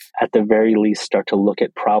can, at the very least, start to look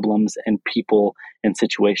at problems and people and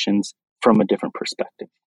situations from a different perspective.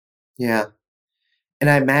 Yeah. And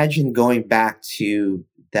I imagine going back to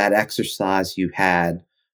that exercise you had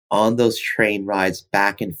on those train rides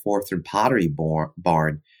back and forth from Pottery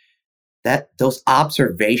Barn, that those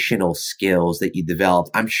observational skills that you developed,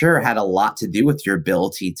 I'm sure had a lot to do with your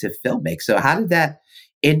ability to filmmake. So how did that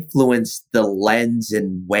influence the lens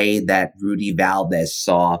and way that Rudy Valdez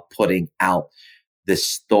saw putting out this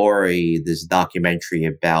story, this documentary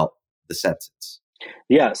about the sentence?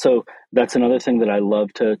 Yeah, so that's another thing that I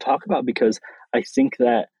love to talk about, because I think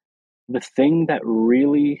that the thing that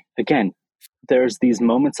really, again, there's these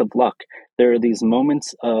moments of luck. There are these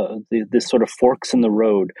moments, this sort of forks in the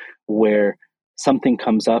road where something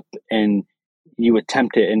comes up and you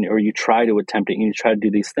attempt it, or you try to attempt it, and you try to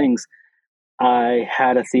do these things. I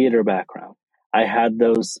had a theater background. I had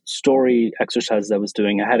those story exercises I was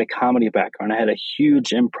doing. I had a comedy background. I had a huge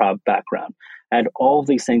improv background. I had all of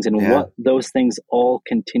these things, and what those things all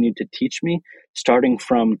continued to teach me, starting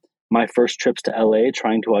from my first trips to LA,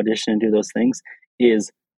 trying to audition and do those things,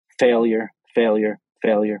 is failure, failure,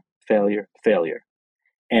 failure, failure, failure,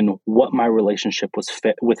 and what my relationship was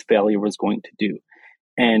with failure was going to do.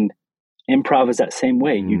 And improv is that same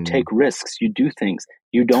way. You take risks, you do things.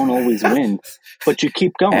 You don't always win, but you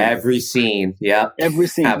keep going. Every scene. Yeah. Every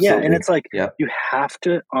scene. Absolutely. Yeah. And it's like, you have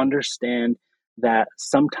to understand that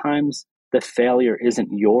sometimes the failure isn't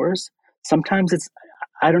yours. Sometimes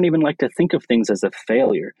I don't even like to think of things as a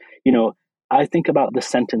failure. I think about the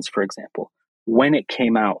sentence, for example. When it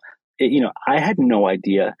came out, I had no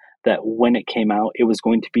idea that when it came out, it was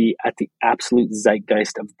going to be at the absolute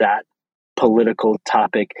zeitgeist of that political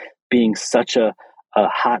topic being such a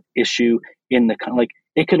hot issue in the, like,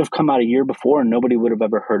 it could have come out a year before and nobody would have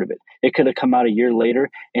ever heard of it. It could have come out a year later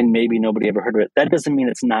and maybe nobody ever heard of it. That doesn't mean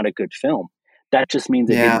it's not a good film. That just means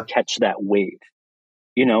it didn't catch that wave,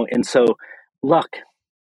 And so luck,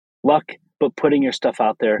 but putting your stuff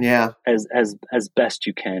out there as best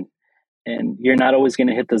you can. And you're not always going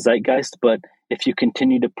to hit the zeitgeist, but if you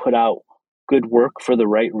continue to put out good work for the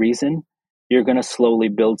right reason, you're going to slowly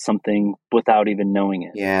build something without even knowing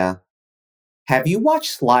it. Yeah. Have you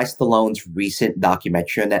watched Sly Stallone's recent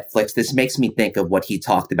documentary on Netflix? This makes me think of what he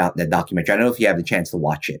talked about in that documentary. I don't know if you have the chance to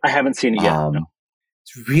watch it. I haven't seen it yet. No.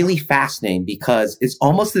 It's really fascinating because it's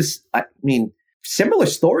almost this, similar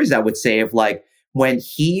stories, I would say, of like when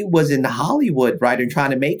he was in Hollywood, right, and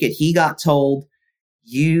trying to make it, he got told,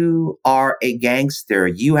 you are a gangster.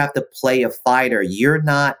 You have to play a fighter. You're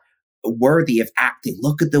not worthy of acting.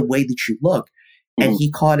 Look at the way that you look. And he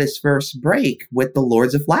caught his first break with the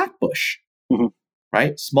Lords of Flatbush,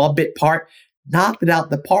 right? Small bit part, knocked it out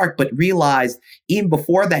the park, but realized even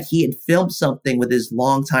before that, he had filmed something with his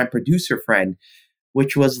longtime producer friend,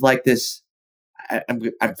 which was like this,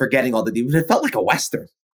 I'm forgetting all the details, it felt like a Western.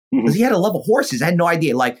 Because he had a love of horses. I had no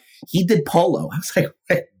idea. Like, he did polo. I was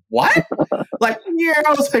like, what? Like, yeah,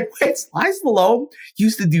 I was like, wait, Sly Stallone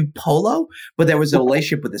used to do polo, but there was a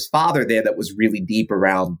relationship with his father there that was really deep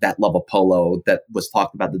around that love of polo that was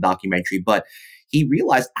talked about in the documentary. But he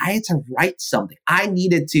realized I had to write something.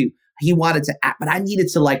 He wanted to act, but I needed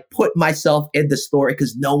to like put myself in the story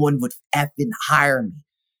because no one would effing hire me.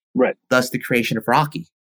 Right. Thus the creation of Rocky,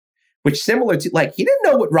 which similar to like, he didn't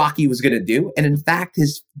know what Rocky was going to do. And in fact,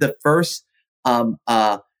 the first,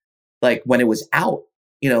 like when it was out,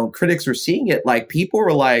 critics were seeing it, like people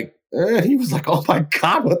were like, he was like, oh my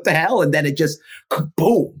God, what the hell? And then it just,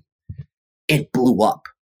 boom, it blew up.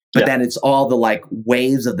 But then it's all the like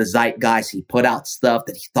waves of the zeitgeist. He put out stuff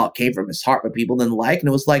that he thought came from his heart, but people didn't like. And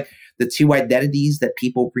it was like the two identities that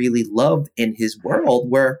people really loved in his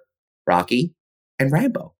world were Rocky and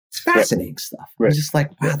Rambo. It's fascinating stuff. Right. I was just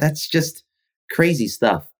like, wow, that's just crazy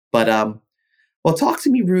stuff. But well, talk to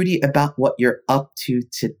me, Rudy, about what you're up to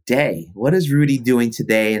today. What is Rudy doing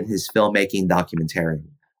today in his filmmaking documentary?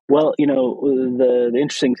 Well, the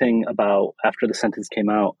interesting thing about after The Sentence came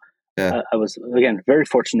out, I was, again, very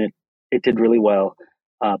fortunate. It did really well.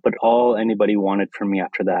 But all anybody wanted from me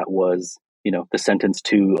after that was, The Sentence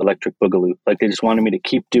to Electric Boogaloo. Like, they just wanted me to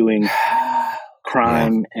keep doing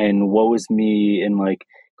crime and woe is me and like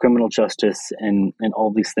criminal justice and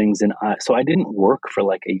all these things. And so I didn't work for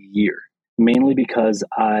like a year, mainly because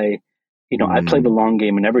I play the long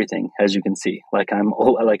game and everything, as you can see. Like I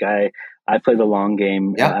play the long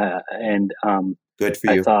game, and good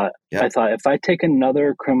for you. I thought if I take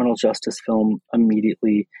another criminal justice film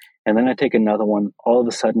immediately, and then I take another one, all of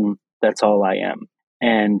a sudden that's all I am.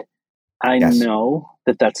 And I know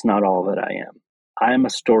that that's not all that I am. I'm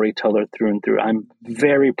a storyteller through and through. I'm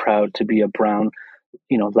very proud to be a brown,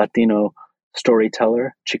 Latino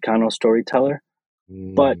storyteller, Chicano storyteller,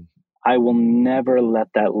 but I will never let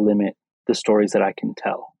that limit the stories that I can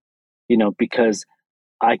tell, because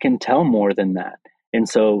I can tell more than that. And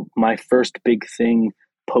so my first big thing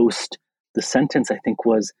post The Sentence, I think,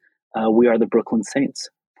 was We Are the Brooklyn Saints,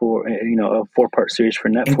 for a 4-part series for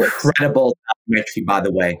Netflix. Incredible documentary, by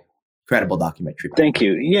the way. Incredible documentary. Thank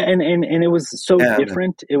you. Yeah, and it was so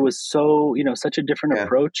different. It was so, such a different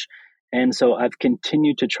approach. And so I've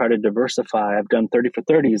continued to try to diversify. I've done 30 for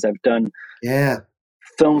 30s. I've done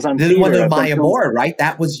films on theater. One of Maya Moore, right?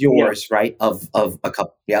 That was yours, right? Of a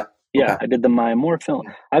couple. Yeah. Yeah, I did the Maya Moore film.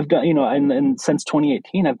 I've done, and since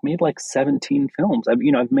 2018, I've made like 17 films.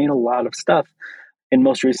 I've made a lot of stuff. And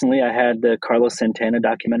most recently, I had the Carlos Santana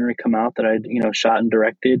documentary come out that I, shot and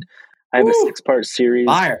directed. I have a 6-part series.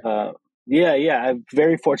 I'm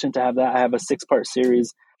very fortunate to have that. I have a 6-part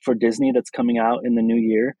series for Disney that's coming out in the new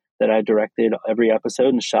year that I directed every episode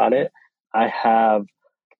and shot it. I have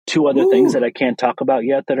 2 other things that I can't talk about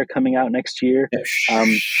yet that are coming out next year.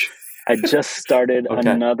 I just started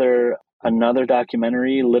another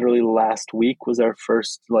documentary. Literally last week was our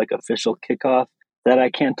first like official kickoff that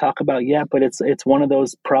I can't talk about yet, but it's one of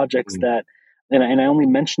those projects that, and I only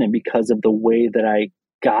mention it because of the way that I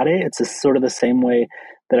got it. It's sort of the same way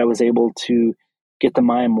that I was able to get the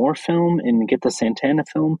Maya Moore film and get the Santana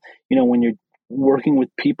film. When you're working with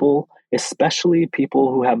people, especially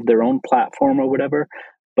people who have their own platform or whatever,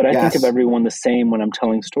 but I think of everyone the same when I'm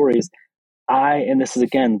telling stories. And this is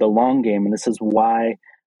again the long game, and this is why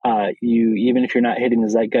you, even if you're not hitting the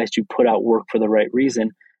zeitgeist, you put out work for the right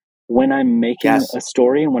reason. When I'm making a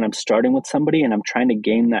story and when I'm starting with somebody and I'm trying to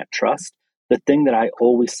gain that trust, the thing that I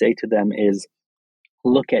always say to them is,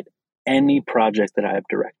 look at any project that I have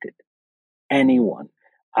directed, anyone.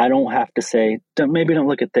 I don't have to say, maybe don't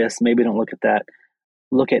look at this, maybe don't look at that.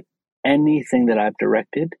 Look at anything that I've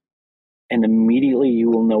directed, and immediately you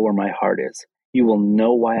will know where my heart is. You will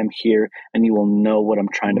know why I'm here, and you will know what I'm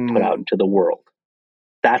trying to put out into the world.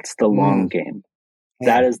 That's the long game.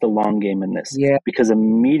 That is the long game in this. Because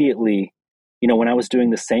immediately, when I was doing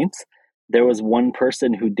the Saints, there was one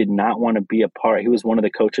person who did not want to be a part. He was one of the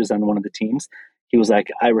coaches on one of the teams. He was like,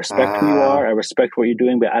 I respect who you are. I respect what you're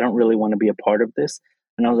doing, but I don't really want to be a part of this.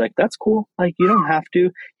 And I was like, that's cool. Like, you don't have to.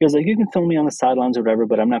 He was like, you can film me on the sidelines or whatever,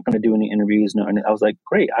 but I'm not going to do any interviews. No. And I was like,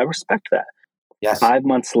 great. I respect that. 5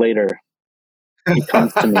 months later, he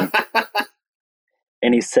comes to me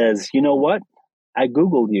and he says, you know what? I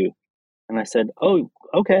Googled you. And I said, oh,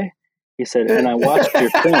 okay. He said, and I watched your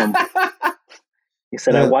film. He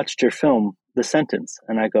said, I watched your film, The Sentence.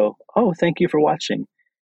 And I go, oh, thank you for watching.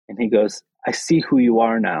 And he goes, I see who you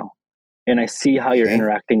are now. And I see how you're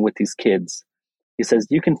interacting with these kids. He says,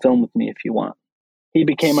 you can film with me if you want. He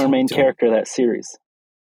became our main character of that series.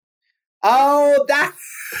 Oh,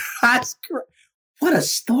 that's great. What a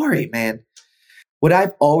story, man. What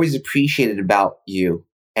I've always appreciated about you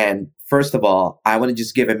And first of all, I want to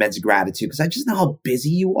just give immense gratitude because I just know how busy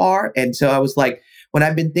you are. And so I was like, when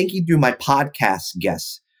I've been thinking through my podcast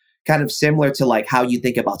guests, kind of similar to like how you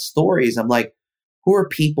think about stories, I'm like, who are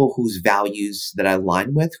people whose values that I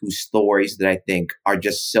align with, whose stories that I think are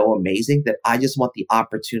just so amazing that I just want the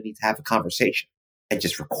opportunity to have a conversation and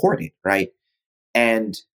just record it, right?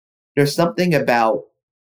 And there's something about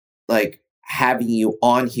like having you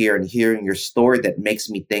on here and hearing your story that makes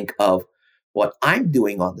me think of what I'm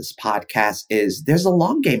doing on this podcast is there's a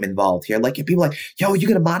long game involved here. Like if people are like, yo, you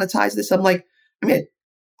going to monetize this? I'm like, I mean,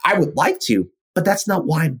 I would like to, but that's not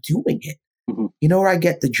why I'm doing it. Mm-hmm. You know where I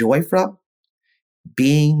get the joy from?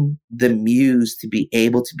 Being the muse to be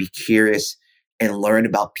able to be curious and learn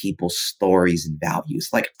about people's stories and values.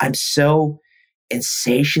 Like I'm so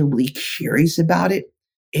insatiably curious about it.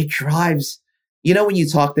 It drives, when you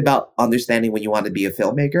talked about understanding when you want to be a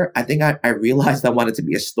filmmaker, I think I realized I wanted to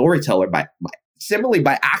be a storyteller similarly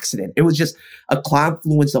by accident. It was just a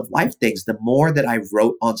confluence of life things. The more that I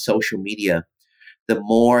wrote on social media, the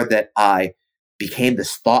more that I became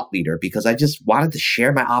this thought leader because I just wanted to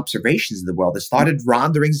share my observations in the world. It started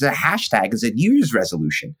Ronderings as a hashtag, as a New Year's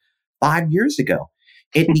resolution 5 years ago.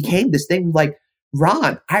 It became this thing like,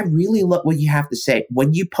 Ron, I really love what you have to say.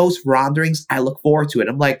 When you post Ronderings, I look forward to it.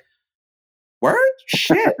 I'm like, word?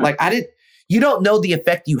 Shit. Like you don't know the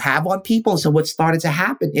effect you have on people. So what started to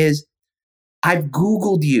happen is I've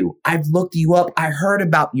Googled you. I've looked you up. I heard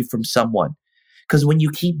about you from someone. Because when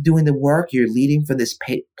you keep doing the work, you're leading from this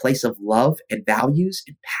place of love and values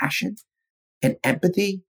and passion and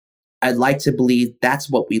empathy. I'd like to believe that's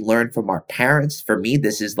what we learned from our parents. For me,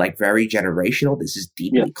 this is like very generational. This is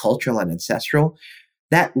deeply cultural and ancestral.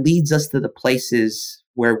 That leads us to the places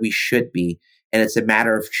where we should be. And it's a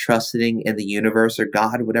matter of trusting in the universe or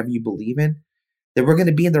God, whatever you believe in, that we're going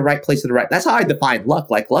to be in the right place at the right. That's how I define luck.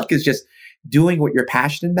 Like luck is just doing what you're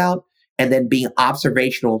passionate about and then being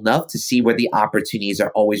observational enough to see where the opportunities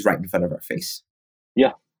are always right in front of our face.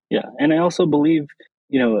 Yeah. Yeah. And I also believe,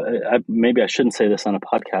 maybe I shouldn't say this on a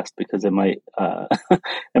podcast because it might,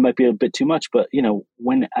 it might be a bit too much, but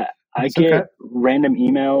when I get random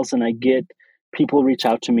emails and I get people reach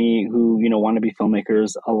out to me who, want to be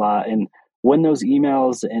filmmakers a lot. And when those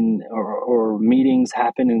emails and, or meetings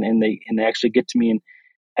happen and they actually get to me, and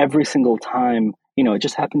every single time, it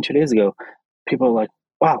just happened 2 days ago, people are like,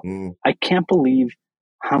 wow, I can't believe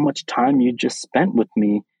how much time you just spent with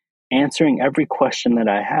me answering every question that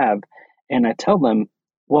I have. And I tell them,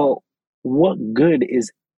 well, what good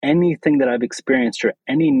is anything that I've experienced or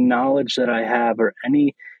any knowledge that I have or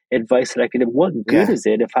any advice that I could give? What good is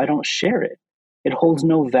it if I don't share it? It holds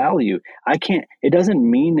no value. It doesn't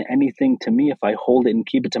mean anything to me if I hold it and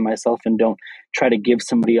keep it to myself and don't try to give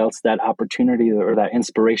somebody else that opportunity or that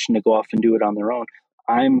inspiration to go off and do it on their own.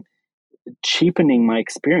 I'm cheapening my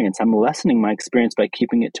experience. I'm lessening my experience by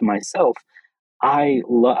keeping it to myself. I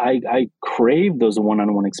crave those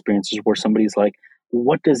one-on-one experiences where somebody's like,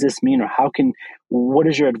 what does this mean? Or what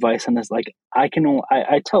is your advice on this? Like I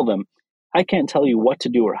tell them, I can't tell you what to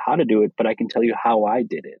do or how to do it, but I can tell you how I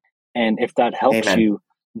did it. And if that helps Amen. you,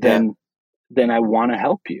 then I want to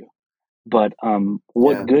help you. But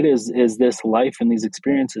what good is this life and these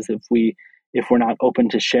experiences if we're not open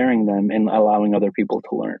to sharing them and allowing other people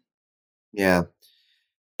to learn? Yeah.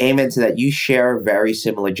 Amen to that. You share very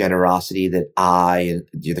similar generosity that I and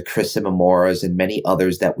the Chris Momoras and many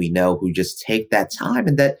others that we know who just take that time,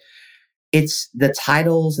 and that it's the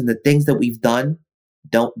titles and the things that we've done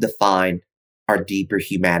don't define our deeper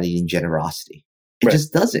humanity and generosity. It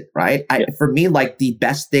just doesn't, right? For me, like the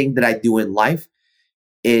best thing that I do in life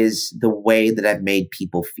is the way that I've made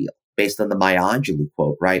people feel based on the Maya Angelou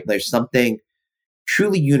quote, right? There's something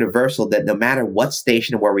truly universal that no matter what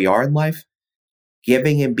station and where we are in life,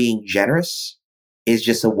 giving and being generous is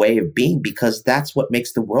just a way of being, because that's what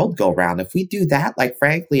makes the world go round. If we do that, like,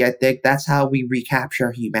 frankly, I think that's how we recapture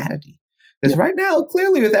our humanity. Because right now,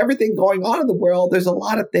 clearly, with everything going on in the world, there's a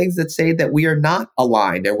lot of things that say that we are not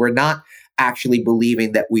aligned or we're not actually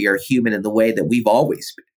believing that we are human in the way that we've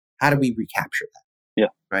always been. How do we recapture that? Yeah.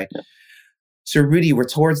 Right. Yeah. So, Rudy, we're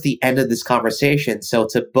towards the end of this conversation. So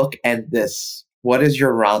to bookend this, what is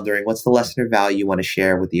your roundering? What's the lesson or value you want to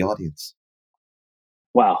share with the audience?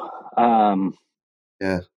 Wow.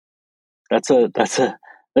 Yeah.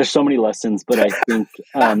 There's so many lessons, but I think,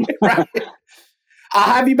 right.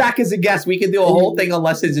 I'll have you back as a guest. We can do a whole thing on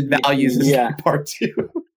lessons and values in part 2.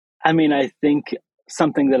 I mean, I think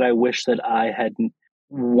something that I wish that I had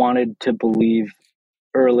wanted to believe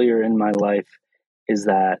earlier in my life is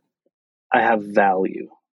that I have value,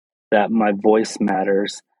 that my voice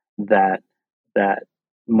matters, that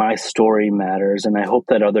my story matters. And I hope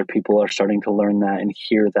that other people are starting to learn that and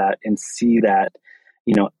hear that and see that,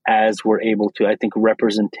 as we're able to. I think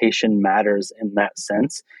representation matters in that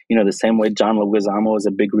sense. The same way John Leguizamo is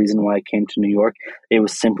a big reason why I came to New York. It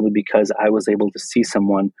was simply because I was able to see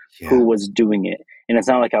someone who was doing it. And it's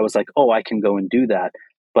not like I was like, oh, I can go and do that,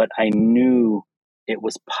 but I knew it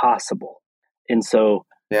was possible. And so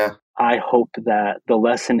I hope that the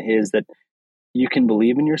lesson is that you can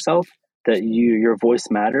believe in yourself, that your voice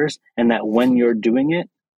matters, and that when you're doing it,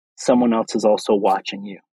 someone else is also watching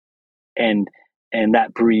you. And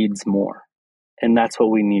that breeds more. And that's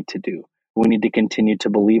what we need to do. We need to continue to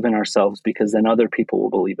believe in ourselves, because then other people will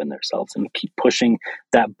believe in themselves and keep pushing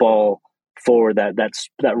that ball forward,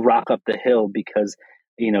 that rock up the hill, because,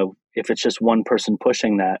 if it's just one person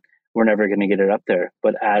pushing that, we're never going to get it up there.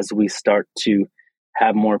 But as we start to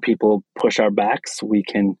have more people push our backs, we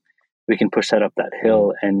can push that up that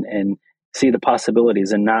hill and see the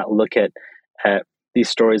possibilities, and not look at these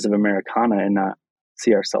stories of Americana and not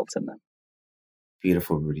see ourselves in them.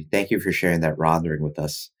 Beautiful, Rudy. Thank you for sharing that rendering with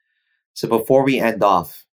us. So before we end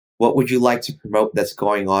off, what would you like to promote that's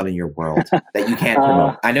going on in your world that you can't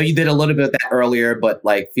promote? I know you did a little bit of that earlier, but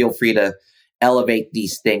feel free to elevate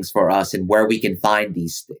these things for us and where we can find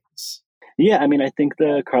these things. Yeah, I think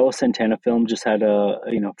the Carlos Santana film just had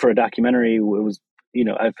for a documentary, it was,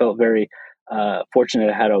 I felt very fortunate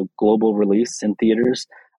it had a global release in theaters.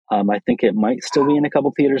 I think it might still be in a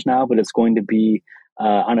couple theaters now, but it's going to be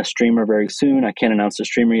on a streamer very soon. I can't announce the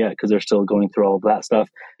streamer yet because they're still going through all of that stuff.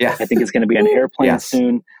 Yeah. I think it's going to be on airplane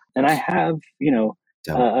soon. And I have,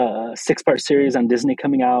 a 6-part series on Disney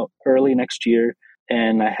coming out early next year.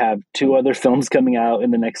 And I have 2 other films coming out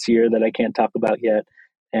in the next year that I can't talk about yet.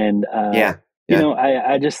 And,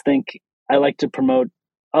 I just think I like to promote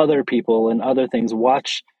other people and other things.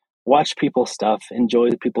 Watch people's stuff, enjoy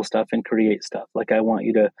people's stuff, and create stuff. Like, I want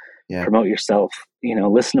you to promote yourself,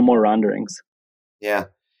 listen to more renderings. Yeah.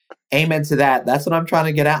 Amen to that. That's what I'm trying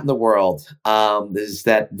to get out in the world. Is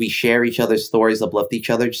that we share each other's stories, uplift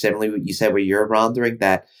each other. Just similarly what you said where you're rendering,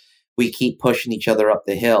 that we keep pushing each other up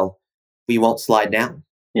the hill. We won't slide down.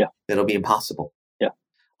 Yeah. It'll be impossible. Yeah.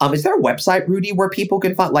 Is there a website, Rudy, where people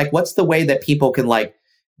can find, what's the way that people can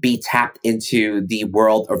be tapped into the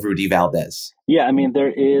world of Rudy Valdez? Yeah.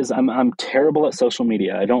 There is, I'm terrible at social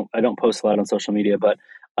media. I don't post a lot on social media, but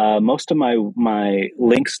most of my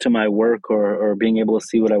links to my work or being able to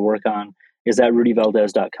see what I work on is at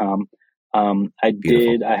rudyvaldez.com.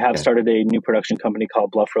 I have started a new production company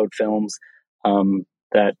called Bluff Road Films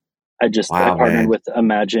that I partnered with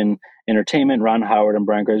Imagine Entertainment. Ron Howard and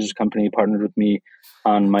Brian Grazer's company partnered with me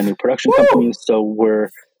on my new production company. So we're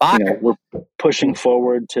pushing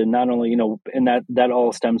forward to not only, and that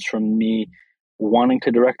all stems from me wanting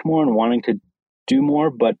to direct more and wanting to do more,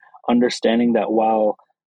 but understanding that while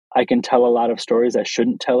I can tell a lot of stories, I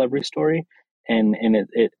shouldn't tell every story. And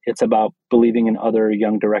it's about believing in other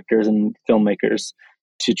young directors and filmmakers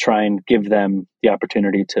to try and give them the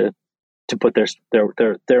opportunity to put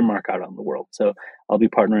their mark out on the world. So I'll be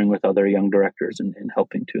partnering with other young directors and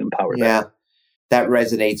helping to empower them. Yeah, that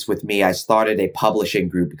resonates with me. I started a publishing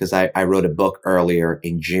group because I wrote a book earlier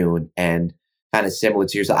in June, and kind of similar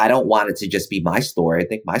to yours. I don't want it to just be my story. I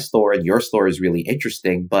think my story and your story is really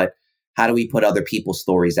interesting, but how do we put other people's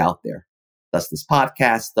stories out there? Thus this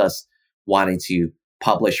podcast, thus wanting to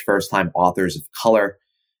publish first-time authors of color.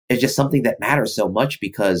 It's just something that matters so much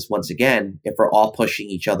because, once again, if we're all pushing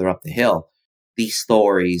each other up the hill, these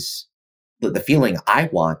stories, the feeling I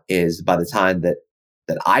want is by the time that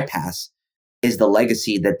I pass is the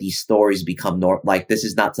legacy that these stories become this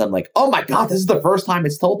is not something oh my God, this is the first time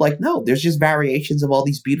it's told. No, there's just variations of all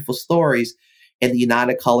these beautiful stories. And the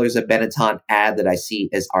United Colors of Benetton ad that I see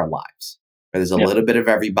is our lives, where there's a little bit of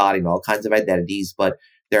everybody and all kinds of identities, but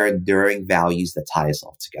there are enduring values that tie us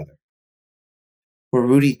all together. Well,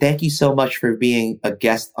 Rudy, thank you so much for being a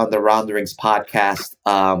guest on the Ronderings podcast.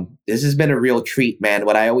 This has been a real treat, man.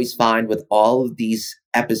 What I always find with all of these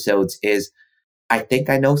episodes is I think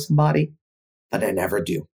I know somebody, but I never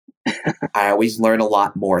do. I always learn a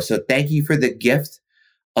lot more. So thank you for the gift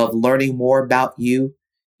of learning more about you,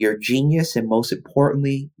 your genius, and most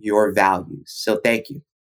importantly, your values. So thank you.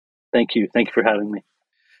 Thank you. Thank you for having me.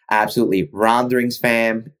 Absolutely. Ronderings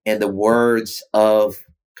fam, in the words of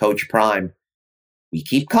Coach Prime, we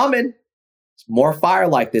keep coming. It's more fire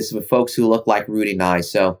like this with folks who look like Rudy and I.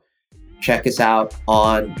 So check us out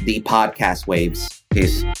on the podcast waves.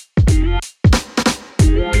 Peace.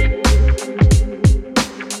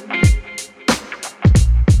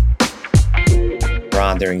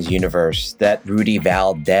 Ronderings universe. That Rudy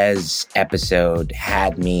Valdez episode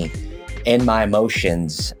had me in my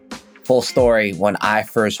emotions. Full story, when I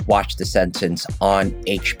first watched The Sentence on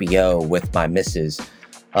HBO with my missus,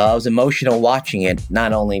 I was emotional watching it,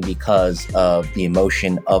 not only because of the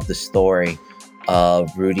emotion of the story of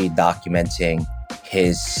Rudy documenting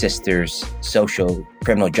his sister's social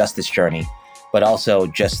criminal justice journey, but also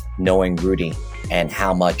just knowing Rudy and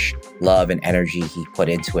how much love and energy he put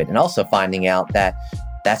into it. And also finding out that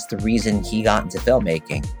that's the reason he got into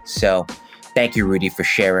filmmaking. So thank you, Rudy, for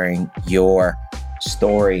sharing your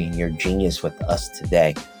story and your genius with us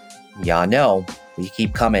today. Y'all know we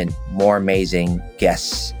keep coming, more amazing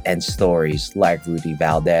guests and stories like Rudy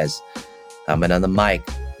Valdez. Coming on the mic,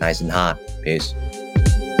 nice and hot. Peace.